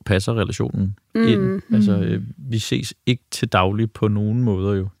sådan, hvor passer relationen ind. Altså, vi ses ikke til daglig på nogen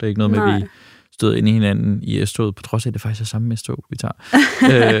måder jo. Der er ikke noget med, at vi støder ind i hinanden i S-toget, på trods af, at det faktisk er samme S-tog, vi tager.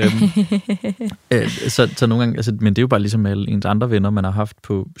 Så nogle gange, altså, men det er jo bare ligesom alle ens andre venner, man har haft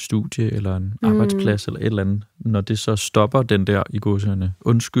på studie, eller en arbejdsplads, eller et eller andet. Når det så stopper den der i godsøjne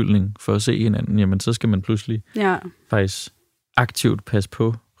undskyldning for at se hinanden, jamen så skal man pludselig faktisk aktivt passe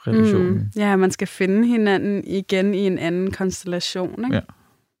på relationen. Ja, man skal finde hinanden igen i en anden konstellation, ikke?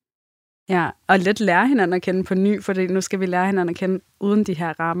 Ja, og lidt lære hinanden at kende på ny, fordi nu skal vi lære hinanden at kende uden de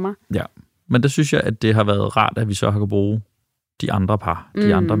her rammer. Ja, men der synes jeg, at det har været rart, at vi så har kunnet bruge de andre par,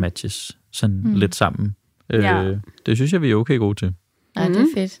 de andre matches, sådan lidt sammen. Det synes jeg, vi er okay gode til. Nej, det er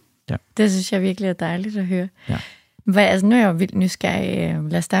fedt. Ja. Det synes jeg virkelig er dejligt at høre. Ja. Altså, nu er jeg jo vildt nysgerrig.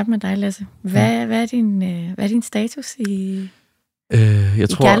 Lad os starte med dig, Lasse. Hvad er din status i... Jeg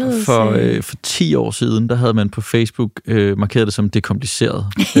tror, for 10 år siden, der havde man på Facebook markeret det som dekompliceret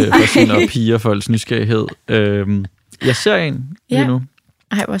for sådan at pirre folks nysgerrighed. Jeg ser en lige nu.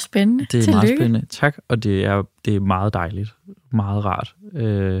 Ej, hvor spændende. Det er meget spændende. Tak, og det er meget dejligt. Meget rart.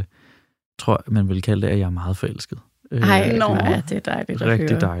 Jeg tror, man vil kalde det, at jeg er meget forelsket. Ja, det er dejligt at høre.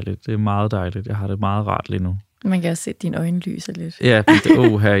 Rigtig dejligt. Det er meget dejligt. Jeg har det meget rart lige nu. Man kan også se, at dine øjne lyser lidt. Ja,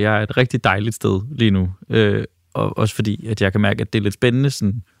 jeg er et rigtig dejligt sted lige nu. Og også fordi, at jeg kan mærke, at det er lidt spændende,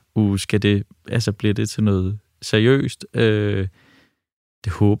 sådan, bliver det til noget seriøst?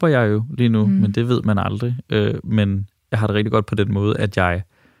 Det håber jeg jo lige nu, men det ved man aldrig. Men jeg har det rigtig godt på den måde, at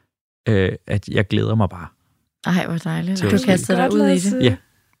jeg glæder mig bare. Ej, hvor dejligt. Du kaster dig ud i det. Ja,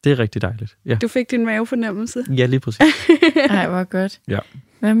 det er rigtig dejligt. Ja. Du fik din mavefornemmelse. Ja, lige præcis. Ej, hvor godt. Ja.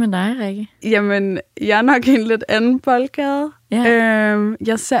 Hvad med dig, Rikke? Jamen, jeg er nok en lidt anden boldgade. Ja.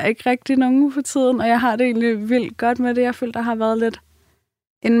 Jeg ser ikke rigtig nogen for tiden, og jeg har det egentlig vildt godt med det. Jeg føler, der har været lidt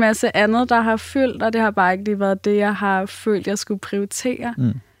en masse andet, der har fyldt, og det har bare ikke lige været det, jeg har følt, jeg skulle prioritere.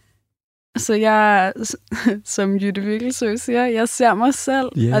 Så jeg, som Jytte Virkelsø siger, jeg ser mig selv,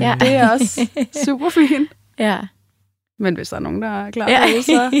 og det er også super fint. Ja. Men hvis der er nogen, der er klar på det,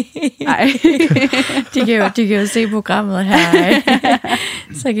 så... Nej. de kan jo se programmet her.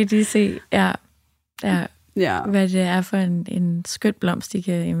 Så kan de se, hvad det er for en skøn blomst, de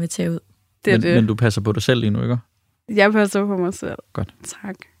kan invitere ud. Men du passer på dig selv lige nu, ikke? Jeg passer på mig selv. Godt.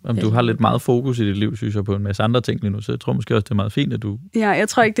 Tak. Du har lidt meget fokus i dit liv, synes jeg, på en masse andre ting lige nu, så jeg tror måske også, det er meget fint, at du... Ja, jeg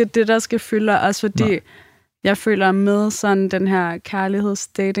tror ikke, det er det, der skal fylde os, fordi jeg føler med sådan den her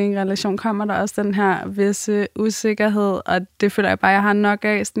kærlighedsdating-relation, kommer der også den her visse usikkerhed, og det føler jeg bare, jeg har nok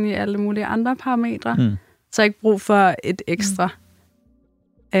af sådan i alle mulige andre parametre. Så jeg har ikke brug for et ekstra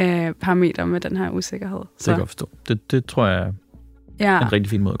parameter med den her usikkerhed. Det kan jeg godt forstå. Det tror jeg er en rigtig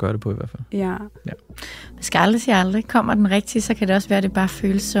fin måde at gøre det på i hvert fald. Ja. Man skal aldrig sige aldrig. Kommer den rigtigt, så kan det også være, at det bare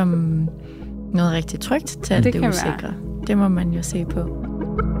føles som noget rigtig trygt til alt det usikre. Være. Det må man jo se på.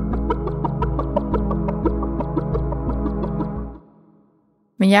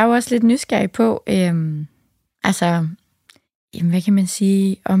 Men jeg er jo også lidt nysgerrig på, hvad kan man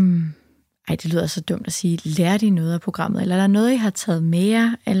sige om... Ej, det lyder så dumt at sige, lærte I noget af programmet? Eller er der noget, I har taget med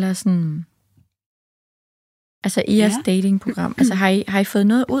jer? Eller sådan... Altså i jeres datingprogram, altså har I fået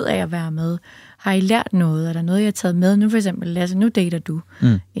noget ud af at være med? Har I lært noget? Er der noget, I har taget med? Nu for eksempel, Lasse, nu dater du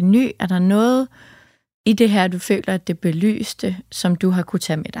en ny. Er der noget i det her, du føler, at det belyste, som du har kunne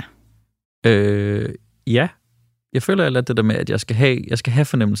tage med dig? Ja. Jeg føler at det der med, at jeg skal have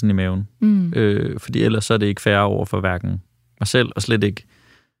fornemmelsen i maven. Fordi ellers så er det ikke fair over for hverken mig selv, og slet ikke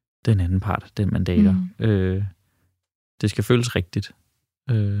den anden part, den man dater. Det skal føles rigtigt.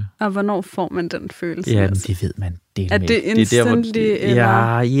 Og hvornår får man den følelse? Ja, det ved man. Er det instantly?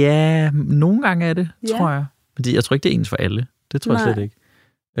 Ja, nogle gange er det, tror jeg. Fordi jeg tror ikke, det er ens for alle. Det tror jeg slet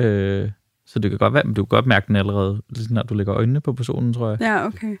ikke. Så det kan godt være, du kan godt mærke den allerede, når du lægger øjnene på personen, tror jeg. Ja,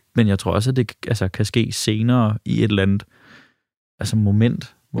 okay. Men jeg tror også, at det kan ske senere i et eller andet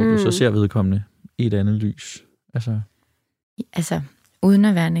moment, hvor du så ser vedkommende i et andet lys. Altså, uden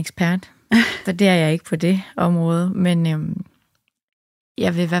at være en ekspert, for det er jeg ikke på det område, men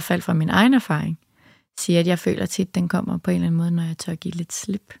jeg vil i hvert fald fra min egen erfaring sige, at jeg føler tit, den kommer på en eller anden måde, når jeg tør give lidt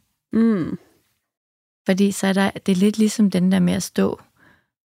slip. Fordi så er det er lidt ligesom den der med at stå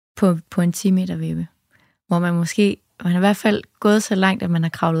på en 10 meter vippe, hvor man måske man er i hvert fald gået så langt, at man har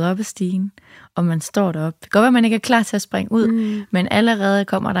kravlet op ad stigen, og man står deroppe. Det kan godt være, at man ikke er klar til at springe ud, men allerede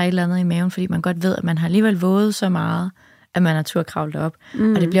kommer der et eller andet i maven, fordi man godt ved, at man har alligevel våget så meget, at man har tur kravlet op.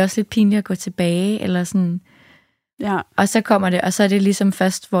 Og det bliver også lidt pinligt at gå tilbage, eller sådan. Ja. Og så kommer det, og så er det ligesom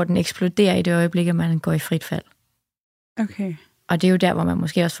først, hvor den eksploderer i det øjeblik, at man går i frit fald. Okay. Og det er jo der, hvor man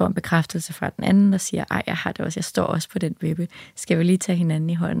måske også får en bekræftelse fra den anden, der siger, ej, jeg har det også, jeg står også på den vippe. Skal vi lige tage hinanden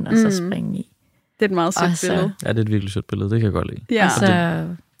i hånden, og så springe i? Det er et meget sødt billede. Ja, det er et virkelig sødt billede, det kan jeg godt lide. Ja. Så,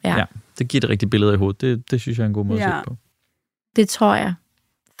 ja, det giver et rigtigt billede i hovedet. Det synes jeg er en god måde at se på. Det tror jeg,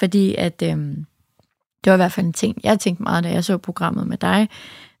 fordi at det var i hvert fald en ting, jeg tænkte meget, da jeg så programmet med dig,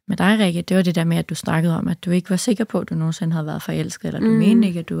 Rikke, det var det der med, at du snakkede om, at du ikke var sikker på, at du nogensinde havde været forelsket, eller du mente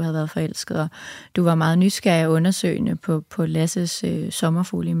ikke, at du havde været forelsket, og du var meget nysgerrig og undersøgende på Lasses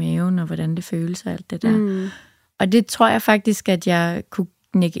sommerfugl i maven, og hvordan det føles og alt det der. Og det tror jeg faktisk, at jeg kunne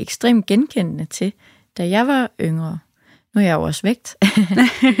nikke ekstremt genkendende til, da jeg var yngre. Nu er jeg jo også vægt.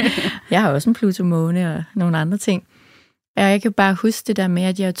 Jeg har også en Pluto-måne og nogle andre ting. Og jeg kan bare huske det der med,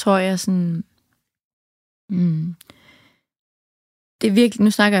 at jeg tror, jeg sådan... Det er virkelig,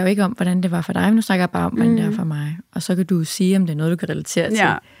 nu snakker jeg jo ikke om, hvordan det var for dig, men nu snakker jeg bare om, hvordan det er for mig. Og så kan du sige, om det er noget, du kan relatere til.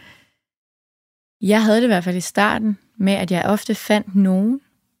 Ja. Jeg havde det i hvert fald i starten med, at jeg ofte fandt nogen,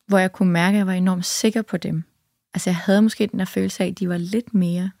 hvor jeg kunne mærke, at jeg var enormt sikker på dem. Altså jeg havde måske den der følelse af, at de var lidt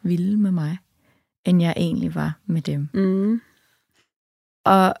mere vilde med mig, end jeg egentlig var med dem.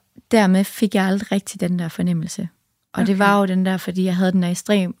 Og dermed fik jeg aldrig rigtig den der fornemmelse. Og det var jo den der, fordi jeg havde den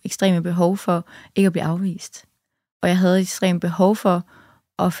der ekstreme behov for ikke at blive afvist. Og jeg havde et ekstremt behov for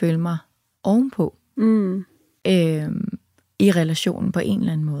at føle mig ovenpå i relationen på en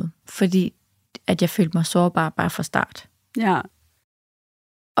eller anden måde. Fordi at jeg følte mig sårbar bare fra start. Ja.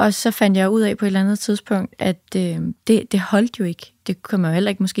 Og så fandt jeg ud af på et eller andet tidspunkt, at det holdt jo ikke. Det kunne man jo heller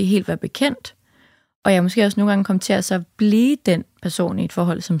ikke måske helt være bekendt. Og jeg måske også nogle gange kom til at så blive den person i et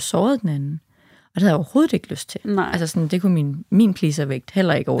forhold, som sårede den anden. Og det havde jeg overhovedet ikke lyst til. Nej. Altså sådan, det kunne min pleaservægt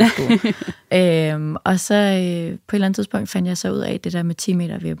heller ikke overskue. Og så på et eller andet tidspunkt fandt jeg så ud af det der med 10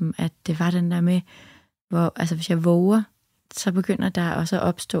 meter ved dem, at det var den der med, hvor altså hvis jeg våger, så begynder der også at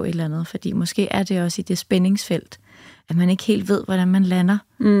opstå et eller andet. Fordi måske er det også i det spændingsfelt, at man ikke helt ved, hvordan man lander.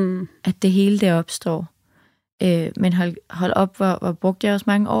 At det hele det opstår. Men hold op, hvor brugte jeg også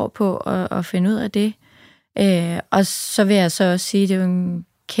mange år på at finde ud af det. Og så vil jeg så også sige, det er jo en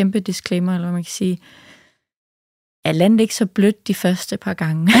kæmpe disclaimer, eller hvad man kan sige. Jeg landede ikke så blødt de første par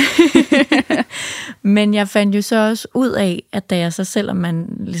gange. Men jeg fandt jo så også ud af, at da jeg så, selvom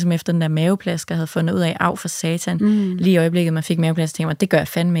man ligesom efter den der maveplasker havde fundet ud af, af for satan, lige i øjeblikket, man fik maveplasker, tænkte mig, det gør jeg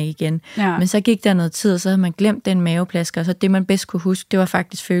fandme igen. Ja. Men så gik der noget tid, og så havde man glemt den maveplasker, og så det, man bedst kunne huske, det var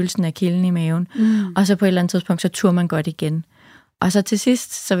faktisk følelsen af kilden i maven. Og så på et eller andet tidspunkt, så turde man godt igen. Og så til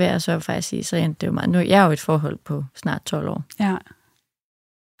sidst, så vil jeg så faktisk sige, så endte det jo meget. Nu jeg er jo et forhold på snart 12 år. Ja.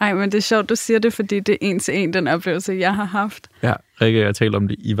 Ej, men det er sjovt, du siger det, fordi det er en til en, den oplevelse, jeg har haft. Ja, Rikke og jeg talte om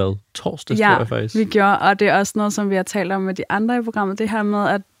det i hvad? Torsdag, tror jeg faktisk. Vi gjorde, og det er også noget, som vi har talt om med de andre i programmet, det her med,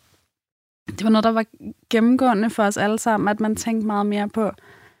 at det var noget, der var gennemgående for os alle sammen, at man tænkte meget mere på,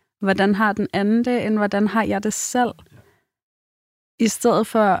 hvordan har den anden det, end hvordan har jeg det selv. I stedet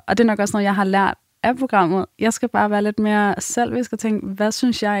for, og det er nok også noget, jeg har lært af programmet, jeg skal bare være lidt mere selvisk og tænke, hvad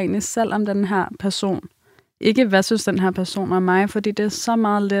synes jeg egentlig selv om den her person? Ikke, hvad synes den her person om mig, fordi det er så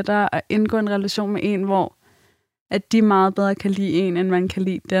meget lettere at indgå en relation med en, hvor at de meget bedre kan lide en, end man kan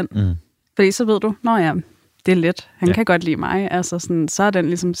lide den. Fordi så ved du, nå ja, det er let. Han kan godt lide mig. Altså sådan, så er den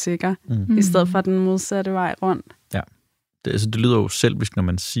ligesom sikker, i stedet for den modsatte vej rundt. Ja, det lyder jo selvisk, når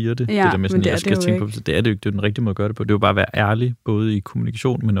man siger det. Ja, det der med sådan, jeg skal tænke på, det er det jo ikke. Det er den rigtige måde at gøre det på. Det er jo bare at være ærlig, både i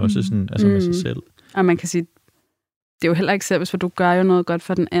kommunikation, men også sådan, altså med sig selv. Og man kan sige, det er jo heller ikke selv, for du gør jo noget godt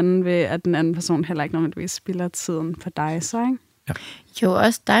for den anden, ved at den anden person heller ikke nødvendigvis spilder tiden for dig, så ikke? Ja. Jo,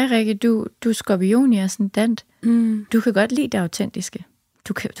 også dig, Rikke, du er skorpion i ascendant. Du kan godt lide det autentiske.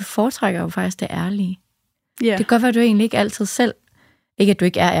 Du foretrækker jo faktisk det ærlige. Yeah. Det kan godt være, at du egentlig ikke altid selv, ikke at du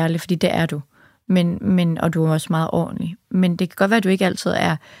ikke er ærlig, fordi det er du, men og du er også meget ordentlig, men det kan godt være, at du ikke altid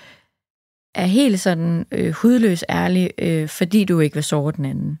er helt sådan hudløs ærlig, fordi du ikke vil såre den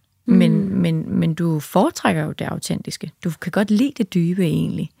anden. Men du foretrækker jo det autentiske. Du kan godt lide det dybe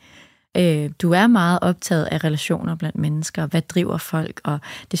egentlig. Du er meget optaget af relationer blandt mennesker, hvad driver folk, og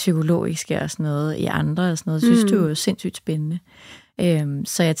det psykologiske og sådan noget i andre og sådan noget. Synes du er jo sindssygt spændende.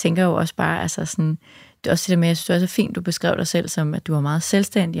 Så jeg tænker jo også bare, altså sådan, det er også det der med, jeg synes det er så fint, du beskrev dig selv som, at du er meget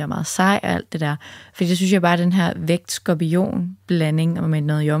selvstændig og meget sej og alt det der. Fordi det synes jeg bare, at den her vægt-skorpion-blanding med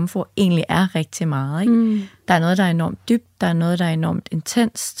noget jomfru egentlig er rigtig meget. Ikke? Der er noget, der er enormt dybt, der er noget, der er enormt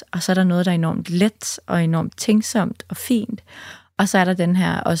intenst, og så er der noget, der er enormt let og enormt tænksomt og fint. Og så er der den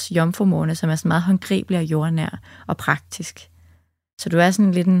her også jomfrumåne, som er sådan meget håndgribelig og jordnær og praktisk. Så du er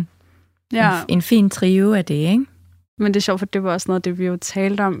sådan lidt en fin trio af det, ikke? Men det er sjovt, for det var også noget, det vi jo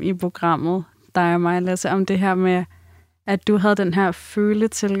talte om i programmet, dig og mig, Lasse, om det her med, at du havde den her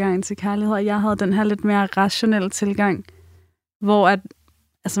føletilgang til kærlighed, og jeg havde den her lidt mere rationelle tilgang, hvor at,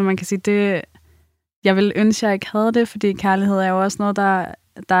 altså man kan sige, det, jeg ville ønske, at jeg ikke havde det, fordi kærlighed er jo også noget,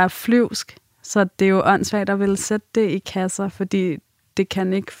 der er flyvsk, så det er jo åndssvagt at ville sætte det i kasser, fordi det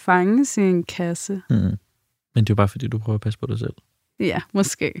kan ikke fanges i en kasse. Mm. Men det er jo bare, fordi du prøver at passe på dig selv. Ja,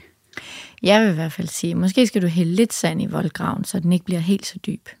 måske. Jeg vil i hvert fald sige, måske skal du hælde lidt sand i voldgraven, så den ikke bliver helt så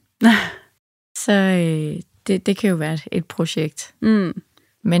dyb. Så det kan jo være et projekt. Mm.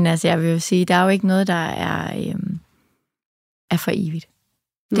 Men altså, jeg vil jo sige, der er jo ikke noget, der er for evigt.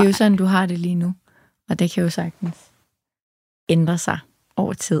 Det er jo sådan, du har det lige nu. Og det kan jo sagtens ændre sig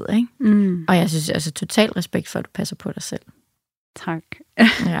over tid, ikke? Mm. Og jeg synes altså total respekt for, at du passer på dig selv. Tak.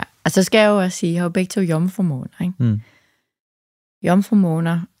 Ja. Og så skal jeg jo også sige, jeg har jo begge to jomfrumåner, ikke? Mm.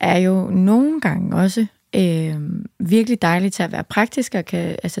 Jomfrumåner er jo nogle gange også virkelig dejligt til at være praktisk og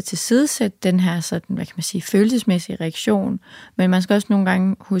kan altså tilsidesætte den her sådan, hvad kan man sige, følelsesmæssige reaktion. Men man skal også nogle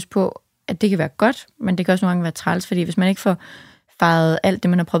gange huske på, at det kan være godt, men det kan også nogle gange være træls, fordi hvis man ikke får fejret alt det,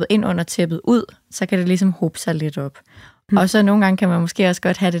 man har proppet ind under tæppet ud, så kan det ligesom hobe sig lidt op. Mm. Og så nogle gange kan man måske også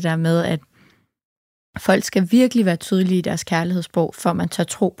godt have det der med, at folk skal virkelig være tydelige i deres kærlighedssprog, for man tør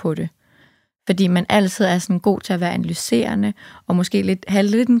tro på det. Fordi man altid er sådan god til at være analyserende, og måske have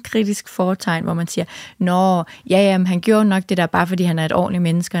lidt en kritisk foretegn, hvor man siger, nå, jamen, han gjorde nok det der, bare fordi han er et ordentligt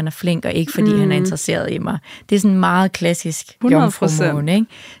menneske, og han er flink, og ikke fordi han er interesseret i mig. Det er sådan meget klassisk jomfrumåne, ikke?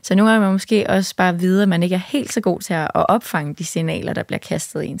 Så nogle gange er man måske også bare vide, at man ikke er helt så god til at opfange de signaler, der bliver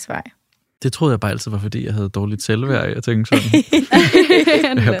kastet i ens vej. Det troede jeg bare altid var, fordi jeg havde dårligt selvværd. Jeg tænkte sådan,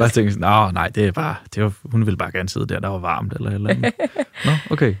 jeg har bare tænkt sådan, nej, det var, hun ville bare gerne sidde der var varmt, eller et eller andet. Nå,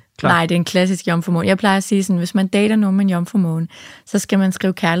 okay, klar. Nej, det er en klassisk jomfrumåne. Jeg plejer at sige sådan, hvis man dater nogen med en jomfrumåne, så skal man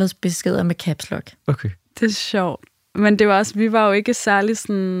skrive kærlighedsbeskeder med caps lock. Okay. Det er sjovt. Men det var også, vi var jo ikke særlig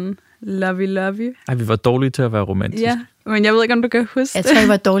sådan lovey-lovey. Nej, vi var dårlige til at være romantiske. Ja, men jeg ved ikke, om du kan huske det. Jeg tror, vi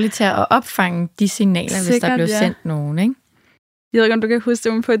var dårlige til at opfange de signaler, sikkert, hvis der blev sendt nogen, ikke? Jeg ved ikke, om du kan huske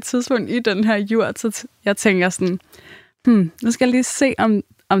det, men på et tidspunkt i den her jord, så jeg tænker sådan, nu skal jeg lige se,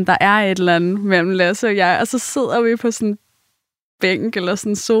 om der er et eller andet mellem Lasse og jeg. Og så sidder vi på sådan en bænk eller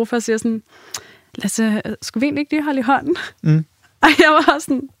sådan en sofa og siger sådan, Lasse, skulle vi egentlig ikke lige holde i hånden? Mm. Og jeg var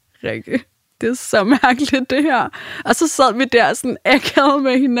sådan, Rikke, det er så mærkeligt det her. Og så sad vi der sådan akavet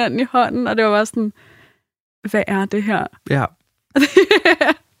med hinanden i hånden, og det var bare sådan, hvad er det her? Ja.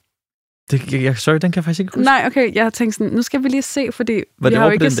 Sorry, den kan jeg faktisk ikke huske. Nej, okay, jeg tænkte sådan, nu skal vi lige se, fordi var vi det har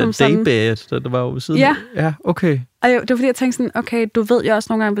jo ikke den som sådan... daybed, der var jo ved siden? Ja, okay. Og det var fordi, jeg tænkte sådan, okay, du ved jo også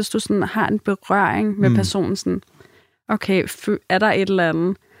nogle gange, hvis du sådan har en berøring med personen, sådan, okay, er der et eller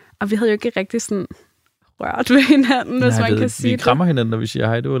andet? Og vi havde jo ikke rigtig sådan rørt ved hinanden, hvis man kan sige det. Vi krammer hinanden, når vi siger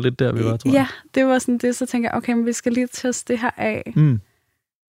hej. Det var lidt der, vi var, tror jeg. Ja, det var sådan det. Så tænker jeg, okay, men vi skal lige teste det her af.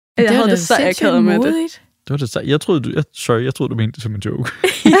 Jeg havde det så akavet med det. Det var det. Jeg troede, du mente det som en joke.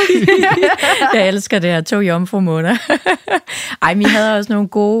 Jeg elsker det her 2 jomfrumåner. Ej, vi havde også nogle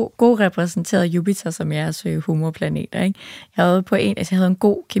gode repræsenterede Jupiter som jeres humorplaneter, ikke? Jeg havde en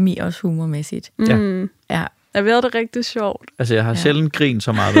god kemi også humormæssigt. Ja. Jeg ved det rigtig sjovt. Altså, jeg har sjældent grint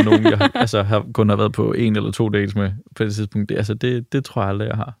så meget ved nogen, jeg har kun har været på 1 eller 2 dates med på det tidspunkt. Det tror jeg aldrig,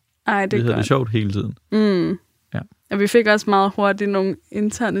 jeg har. Ej, det er godt. Det sjovt hele tiden. Ja. Og vi fik også meget hurtigt nogle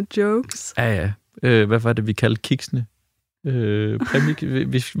interne jokes. Ja. Hvad var det, vi kaldte kiksene?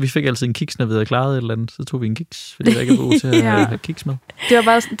 Vi fik altid en kiks, når vi havde klaret et eller andet. Så tog vi en kiks, fordi jeg ikke var god til at have kiks med. Det var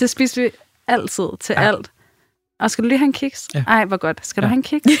bare, det spiste vi altid til alt. Og skal du lige have en kiks? Ja. Ej, hvor godt. Skal du have en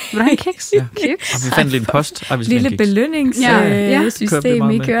kiks? Vil du have en kiks? Ja. Kiks? Og vi fandt lige en post. Lille belønningssystem,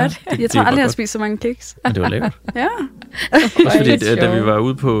 I kørte. Jeg tror aldrig, jeg har spist så mange kiks. Men det var lækkert. Ja. Også fordi, da vi var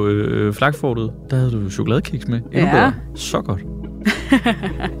ude på flakfortet, der havde du chokoladekiks med. Endnu bedre. Så godt.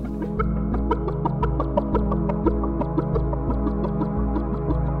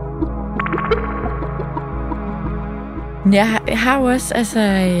 Jeg har jo også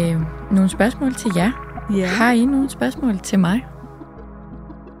nogle spørgsmål til jer. Ja. Har I nogle spørgsmål til mig?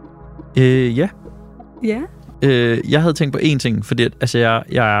 Ja. Ja. Jeg havde tænkt på én ting, fordi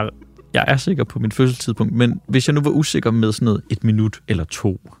jeg er sikker på mit fødselstidspunkt, men hvis jeg nu var usikker med sådan noget 1 minut eller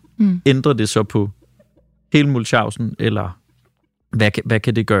 2, ændrer det så på hele Mulchausen, eller hvad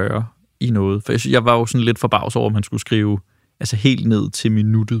kan det gøre i noget? For jeg var jo sådan lidt forbavset over, at man skulle skrive helt ned til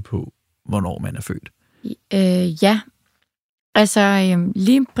minuttet på, hvornår man er født. Ja.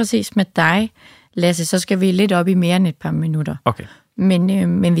 Lige præcis med dig, Lasse, så skal vi lidt op i mere end et par minutter. Okay.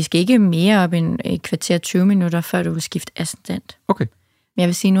 Men vi skal ikke mere op end et kvarter 20 minutter, før du vil skifte ascendant. Okay. Men jeg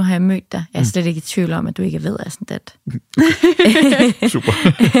vil sige, nu har jeg mødt dig. Jeg er slet ikke i tvivl om, at du ikke er ved ascendant. Super.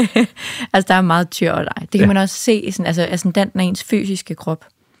 Altså, der er meget tyr over dig. Det kan man også se. Sådan, altså, ascendanten er ens fysiske krop.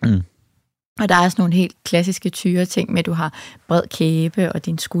 Og der er sådan nogle helt klassiske tyre ting med, at du har bred kæbe og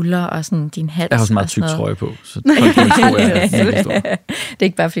dine skuldre og sådan din hals. Jeg har også meget tyk trøje på, så det er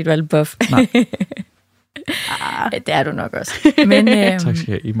ikke bare, fordi du er lidt buff. Nej. Det er du nok også. Men, tak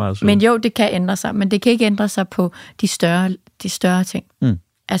skal jeg have. Meget sødt. Men jo, det kan ændre sig. Men det kan ikke ændre sig på de større ting.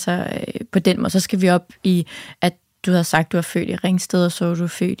 Altså på den måde, så skal vi op i, at du har sagt, du er født i Ringsted, og så er du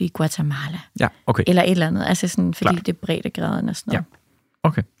født i Guatemala. Ja, okay. Eller et eller andet. Altså sådan, fordi det er breddegraden og sådan noget. Ja,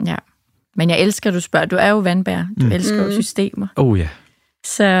 okay. Ja. Men jeg elsker, du spørger. Du er jo vandbær. Du elsker jo systemer. Ja.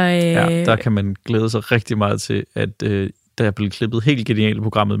 Så, ja, der kan man glæde sig rigtig meget til, at der er blevet klippet helt genialt i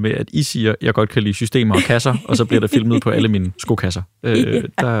programmet med, at I siger, jeg godt kan lide systemer og kasser, og så bliver der filmet på alle mine skokasser.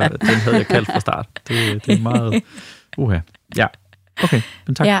 Den havde jeg kaldt fra start. Det er meget... Ja, okay.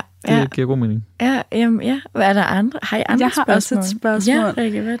 Men tak. Ja, det giver god mening. Ja. Hvad er der andre? Har I andre spørgsmål? Jeg har også et spørgsmål. Ja,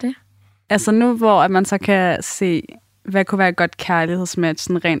 Rikke, hvad er det? Altså nu, hvor man så kan se, hvad kunne være et godt kærlighedsmatch,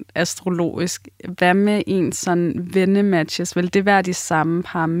 sådan rent astrologisk. Hvad med en sådan vennematches? Vil det være de samme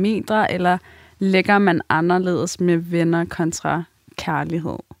parametre, eller lægger man anderledes med venner kontra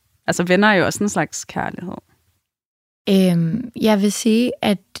kærlighed? Altså venner er jo også en slags kærlighed. Jeg vil sige,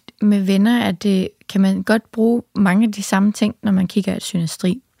 at med venner kan man godt bruge mange af de samme ting, når man kigger et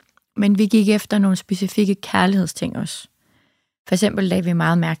synastri. Men vi gik efter nogle specifikke kærlighedsting også. For eksempel lagde vi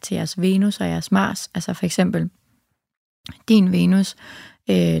meget mærke til jeres Venus og jeres Mars. Altså for eksempel din Venus,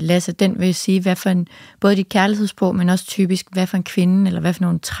 Lasse, den vil sige, hvad for en, både dit kærlighedssprog, men også typisk, hvad for en kvinde, eller hvad for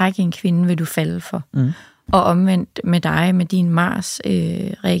nogle træk i en kvinde vil du falde for. Og omvendt med dig, med din Mars,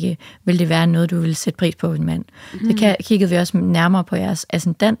 Rikke, vil det være noget, du vil sætte pris på en mand. Så kiggede vi også nærmere på jeres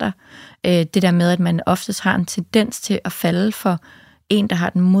ascendanter. Det der med, at man oftest har en tendens til at falde for en, der har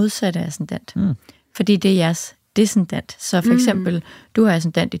den modsatte ascendant. Fordi det er jeres descendant. Så for eksempel, du har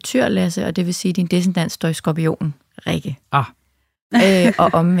ascendant i Tyr, Lasse, og det vil sige, at din descendant står i Skorpion, Rikke. Og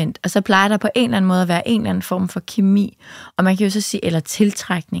omvendt. Og så plejer der på en eller anden måde at være en eller anden form for kemi. Og man kan jo så sige, eller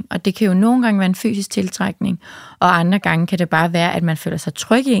tiltrækning. Og det kan jo nogle gange være en fysisk tiltrækning, og andre gange kan det bare være, at man føler sig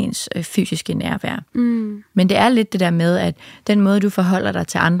tryg i ens fysiske nærvær. Men det er lidt det der med, at den måde, du forholder dig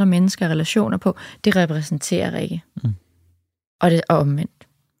til andre mennesker og relationer på, det repræsenterer Rikke. Og omvendt.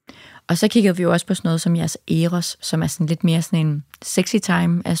 Og så kigger vi jo også på sådan noget som jeres Eros, som er sådan lidt mere sådan en sexy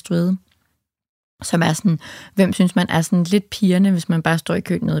time asteroide, som er sådan, hvem synes man er sådan lidt pigerne, hvis man bare står i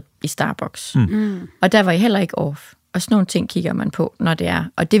køen nede i Starbucks. Og der var I heller ikke off. Og sådan nogle ting kigger man på, når det er.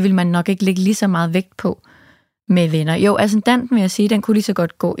 Og det vil man nok ikke lægge lige så meget vægt på med venner. Jo, ascendanten vil jeg sige, den kunne lige så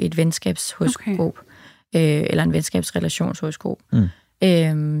godt gå i et venskabshoroskop, eller en venskabsrelationshoroskop.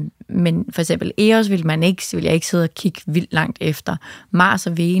 Men for eksempel Eros vil jeg ikke sidde og kigge vildt langt efter. Mars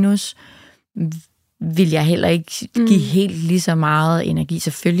og Venus vil jeg heller ikke give helt lige så meget energi.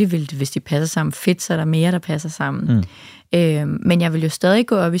 Selvfølgelig vil det, hvis de passer sammen fedt, så er der mere, der passer sammen. Men jeg vil jo stadig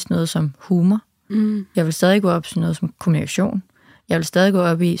gå op i sådan noget som humor. Jeg vil stadig gå op i sådan noget som kommunikation. Jeg vil stadig gå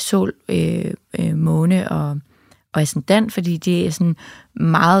op i sol, måne og ascendant, fordi det er sådan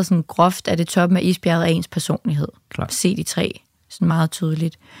meget sådan groft, at det toppen af isbjerget af ens personlighed. Klart. Se de tre, sådan meget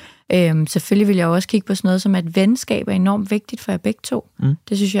tydeligt. Selvfølgelig vil jeg også kigge på sådan noget som, at venskab er enormt vigtigt for jer begge to.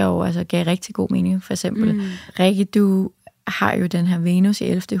 Det synes jeg jo altså gav rigtig god mening. For eksempel, Rikke, du har jo den her Venus i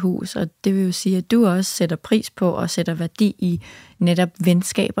 11. hus, og det vil jo sige, at du også sætter pris på og sætter værdi i netop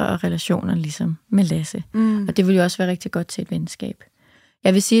venskaber og relationer, ligesom med Lasse. Og det vil jo også være rigtig godt til et venskab.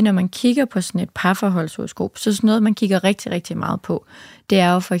 Jeg vil sige, når man kigger på sådan et parforholdshoroskop, så sådan noget, man kigger rigtig, rigtig meget på, det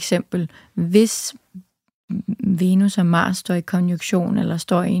er jo for eksempel, hvis Venus og Mars står i konjunktion, eller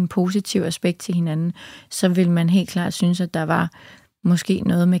står i en positiv aspekt til hinanden, så vil man helt klart synes, at der var måske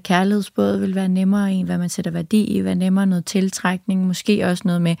noget med kærlighedsbåd, vil være nemmere i, hvad man sætter værdi i, være nemmere noget tiltrækning, måske også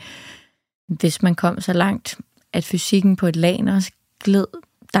noget med, hvis man kom så langt, at fysikken på et lagen også gled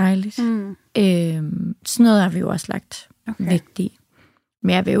dejligt. Sådan noget har vi jo også lagt vægt i.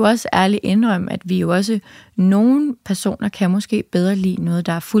 Men jeg vil jo også ærligt indrømme, at vi jo også, nogle personer kan måske bedre lide noget,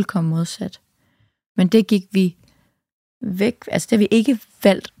 der er fuldkommen modsat. Men det gik vi væk, altså det har vi ikke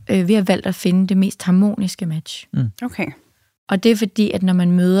valgt, vi har valgt at finde det mest harmoniske match. Okay. Og det er fordi, at når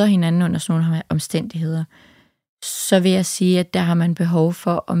man møder hinanden under sådan nogle omstændigheder, så vil jeg sige, at der har man behov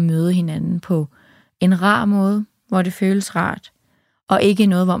for at møde hinanden på en rar måde, hvor det føles rart, og ikke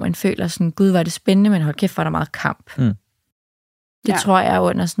noget, hvor man føler sådan, gud, var det spændende, men hold kæft, var der meget kamp. Det tror jeg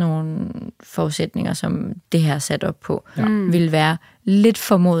under sådan nogle forudsætninger, som det her er sat op på, vil være lidt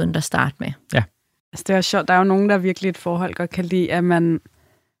formodent at starte med. Ja. Altså, det er sjovt. Der er jo nogen, der virkelig et forhold godt kan lide, at man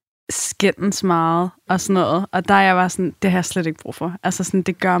skændes meget og sådan noget. Og der er jeg bare sådan, det har jeg slet ikke brug for. Altså, sådan,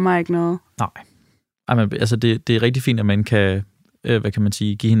 det gør mig ikke noget. Nej. Altså, det er rigtig fint, at man kan, hvad kan man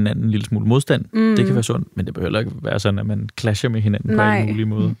sige, give hinanden en lille smule modstand. Det kan være sundt, men det behøver ikke være sådan, at man clasher med hinanden på en mulig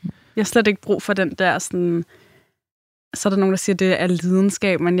måde. Jeg har slet ikke brug for den der sådan... Så er der nogen, der siger, at det er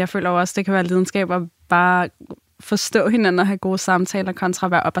lidenskab, men jeg føler også, det kan være lidenskab at bare forstå hinanden og have gode samtaler, kontra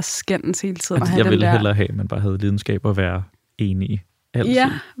at være op og skændes hele tiden. Jeg ville hellere have, at man bare havde lidenskab og være enige. Altid.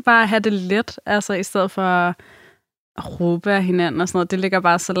 Ja, bare have det let, altså i stedet for at råbe af hinanden og sådan noget. Det ligger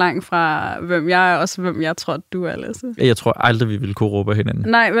bare så langt fra, hvem jeg er, og også hvem jeg tror, du er, Lasse. Jeg tror aldrig, vi ville kunne råbe af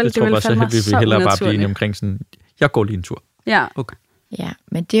hinanden. Nej, vel, jeg tror bare, så vi vil hellere bare blive enige omkring sådan, jeg går lige en tur. Ja. Okay. Ja,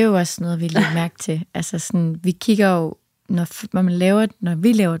 men det er jo også noget, vi lægger mærke til. Altså sådan, vi kigger jo, når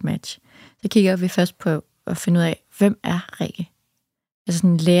vi laver et match, så kigger vi først på at finde ud af, hvem er Rikke? Altså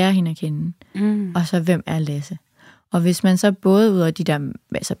sådan lære hende at kende. Og så hvem er Lasse? Og hvis man så både ud af de der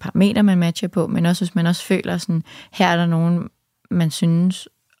parametre, man matcher på, men også hvis man også føler sådan, her er der nogen, man synes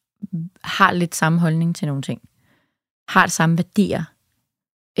har lidt samme holdning til nogle ting. Har det samme værdier.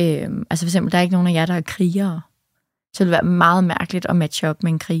 Altså for eksempel, der er ikke nogen af jer, der er krigere. Så det vil være meget mærkeligt at matche op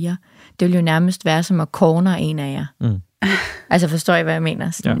med en kriger. Det vil jo nærmest være som at corner en af jer. Altså forstår I, hvad jeg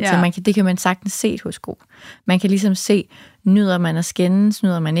mener? Så det kan man sagtens se hos gruppe. Man kan ligesom se, nyder man at skændes,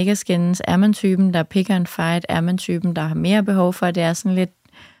 nyder man ikke at skændes, er man typen, der picker en fight, er man typen, der har mere behov for, det er sådan lidt,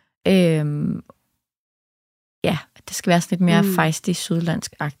 det skal være sådan lidt mere fejstig,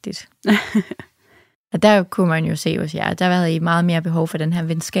 sydlandsk-agtigt. Og der kunne man jo se hos jer, der havde I meget mere behov for den her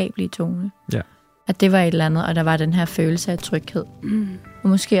venskabelige tone. Ja. At det var et eller andet, og der var den her følelse af tryghed. Og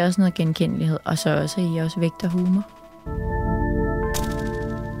måske også noget genkendelighed, og så også, at I også vægter humor.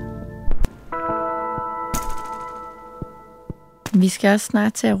 Vi skal også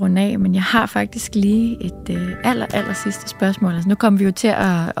snart til at runde af, men jeg har faktisk lige et aller sidste spørgsmål. Altså, nu kommer vi jo til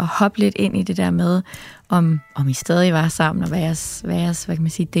at hoppe lidt ind i det der med, om I stadig var sammen, og hvad jeres hvad kan man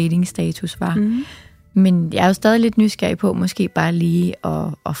sige, datingstatus var. Men jeg er jo stadig lidt nysgerrig på, måske bare lige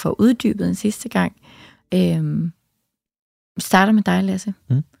at få uddybet en sidste gang. Starter med dig, Lasse.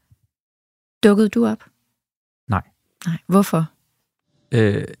 Dukkede du op? Nej. Hvorfor?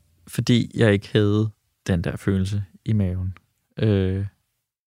 Fordi jeg ikke havde den der følelse i maven.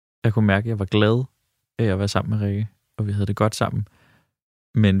 Jeg kunne mærke, at jeg var glad af at være sammen med Rikke, og vi havde det godt sammen.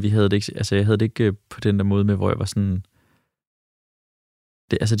 Men vi havde det ikke, altså jeg havde det ikke på den der måde med, hvor jeg var sådan...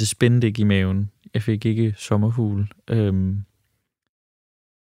 Det spændte ikke i maven. Jeg fik ikke sommerfugle.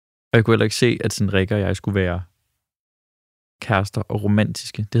 Og jeg kunne heller ikke se, at sådan Rikke og jeg skulle være kærester og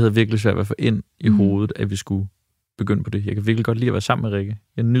romantiske. Det havde virkelig svært at få ind i hovedet, at vi skulle begynde på det. Jeg kan virkelig godt lide at være sammen med Rikke.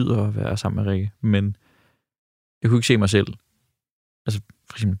 Jeg nyder at være sammen med Rikke, men jeg kunne ikke se mig selv. Altså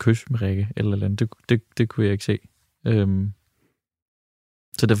for eksempel kys med Rikke eller andet. Det kunne jeg ikke se.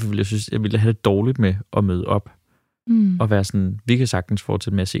 Så derfor ville jeg ville have det dårligt med at møde op. Og være sådan, vi kan sagtens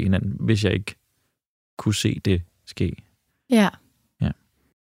fortsætte med at se hinanden, hvis jeg ikke kunne se det ske. Ja.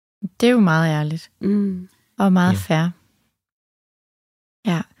 Det er jo meget ærligt. Og meget fair.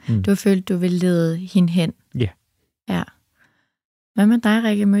 Ja. Du følte, du ville lede hende hen. Ja. Hvad med dig,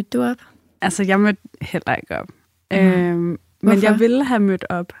 Rikke? Mødte du op? Altså, jeg mødte heller ikke op. Men jeg ville have mødt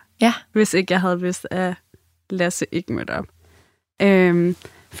op, hvis ikke jeg havde vidst, at Lasse ikke mødte op.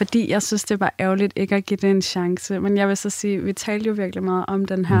 Fordi jeg synes, det var ærgerligt ikke at give det en chance. Men jeg vil så sige, vi talte jo virkelig meget om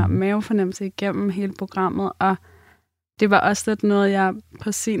den her mavefornemmelse igennem hele programmet, og det var også lidt noget, jeg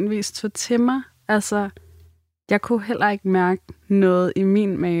på sin vis tog til mig. Altså, jeg kunne heller ikke mærke noget i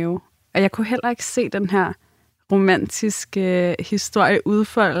min mave, og jeg kunne heller ikke se den her romantiske historie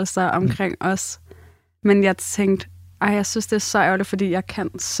udfolde sig omkring os. Men jeg tænkte, jeg synes, det er så ærgerligt, fordi jeg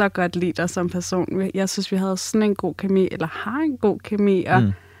kan så godt lide dig som person. Jeg synes, vi havde sådan en god kemi, eller har en god kemi,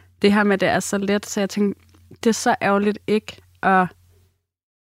 og det her med, det er så let, så jeg tænkte, det er så ærgerligt ikke at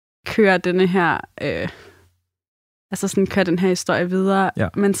køre denne her, køre den her historie videre,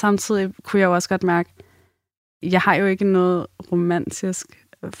 men samtidig kunne jeg jo også godt mærke, jeg har jo ikke noget romantisk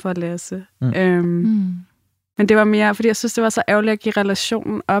for Lasse. Men det var mere, fordi jeg synes, det var så ærgerligt at give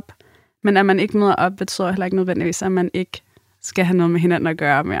relationen op, men at man ikke møder op, betyder heller ikke nødvendigvis, at man ikke skal have noget med hinanden at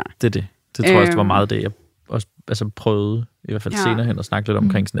gøre mere. Det er det. Det tror jeg også var meget det, jeg også prøvede, i hvert fald senere hen, at snakke lidt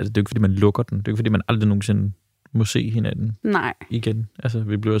omkring sådan, at det er jo ikke, fordi man lukker den. Det er jo ikke, fordi man aldrig nogensinde må se hinanden igen. Altså,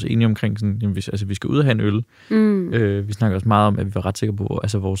 vi blev også enige omkring sådan, jamen, vi skal ud og have en øl. Vi snakker også meget om, at vi var ret sikre på,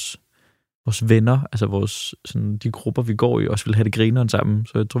 altså vores venner, altså sådan, de grupper, vi går i, også vil have det grineren sammen.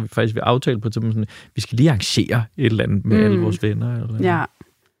 Så jeg tror, vi faktisk vil aftale på sådan, vi skal lige arrangere et eller andet med alle vores venner. Eller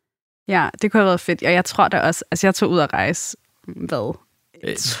Ja, det kunne have været fedt. Og jeg tror da også, altså jeg tog ud at rejse,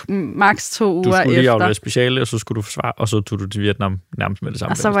 Maks 2 uger efter. Du skulle lige aflevere speciale, og så skulle du forsvare, og så tog du til Vietnam nærmest med det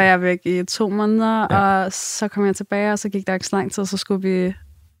samme. Og så var jeg væk i 2 måneder, og så kom jeg tilbage, og så gik der ikke så lang tid, så skulle vi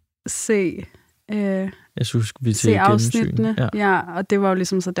se... Jeg synes, vi til afsnittene. Ja, og det var jo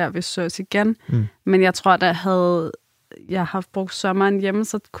ligesom så der, vi søs igen. Men jeg tror, der havde jeg haft brugt sommeren hjemme,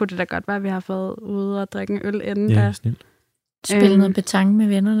 så kunne det da godt være, at vi har fået ude og drikke en øl inden. Ja, snilt. Spille noget petanque med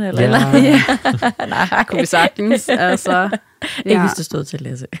vennerne, eller? Ja. Nej, kunne vi sagtens. Altså, ikke hvis det stod til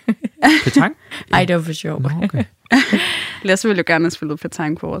Lasse. Petanque? Ej, det var for sjov. Okay. Lasse ville jo gerne have spillet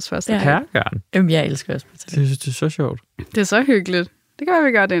petanque på vores første dag. Ja, gerne. Jamen, jeg elsker også petanque. Det er så sjovt. Det er så hyggeligt. Det kan være,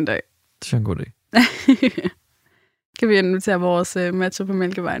 vi gør det en dag. Det er en god dag. Kan vi invitere vores Matchet på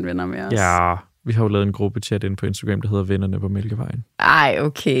Mælkevejen venner med os? Ja, vi har jo lavet en gruppechat inde på Instagram, der hedder Vennerne på Mælkevejen. Ej,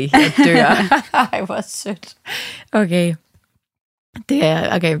 okay. Jeg dør. Ej, hvor sødt. Okay.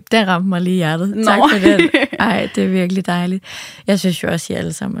 Den ramte mig lige i hjertet. Tak for den. Ej, det er virkelig dejligt. Jeg synes jo også, at I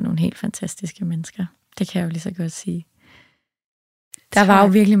alle sammen er nogle helt fantastiske mennesker. Det kan jeg jo lige så godt sige. Der var jo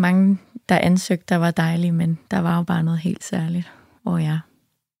virkelig mange, der ansøgte, der var dejlige, men der var jo bare noget helt særligt.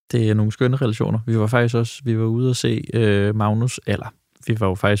 Det er nogle skønne relationer. Vi var ude at se Magnus, eller vi var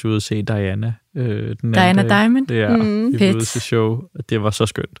jo faktisk ude at se Diana. Diana Diamond? Ja, vi var ude til show, og det var så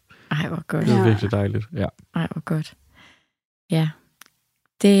skønt. Ej, hvor godt. Det var virkelig dejligt, ja. Ej, hvor godt. Ja,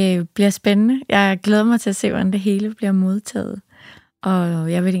 det bliver spændende. Jeg glæder mig til at se, hvordan det hele bliver modtaget.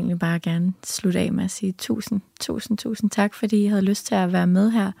 Og jeg vil egentlig bare gerne slutte af med at sige tusind tak, fordi I havde lyst til at være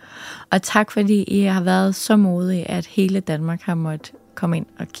med her. Og tak, fordi I har været så modige, at hele Danmark har måttet komme ind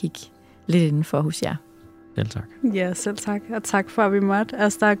og kigge lidt indenfor hos jer. Selv tak. Ja, selv tak. Og tak for, at vi måtte.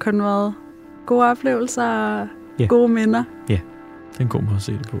 Altså, der har kun været gode oplevelser og gode minder. Ja, det er en god måde at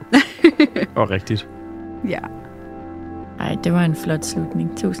se det på. Og rigtigt. Ja. Ej, det var en flot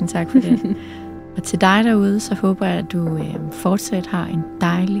slutning. Tusind tak for det. Og til dig derude, så håber jeg, at du fortsat har en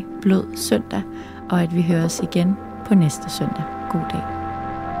dejlig, blød søndag, og at vi høres igen på næste søndag. God dag.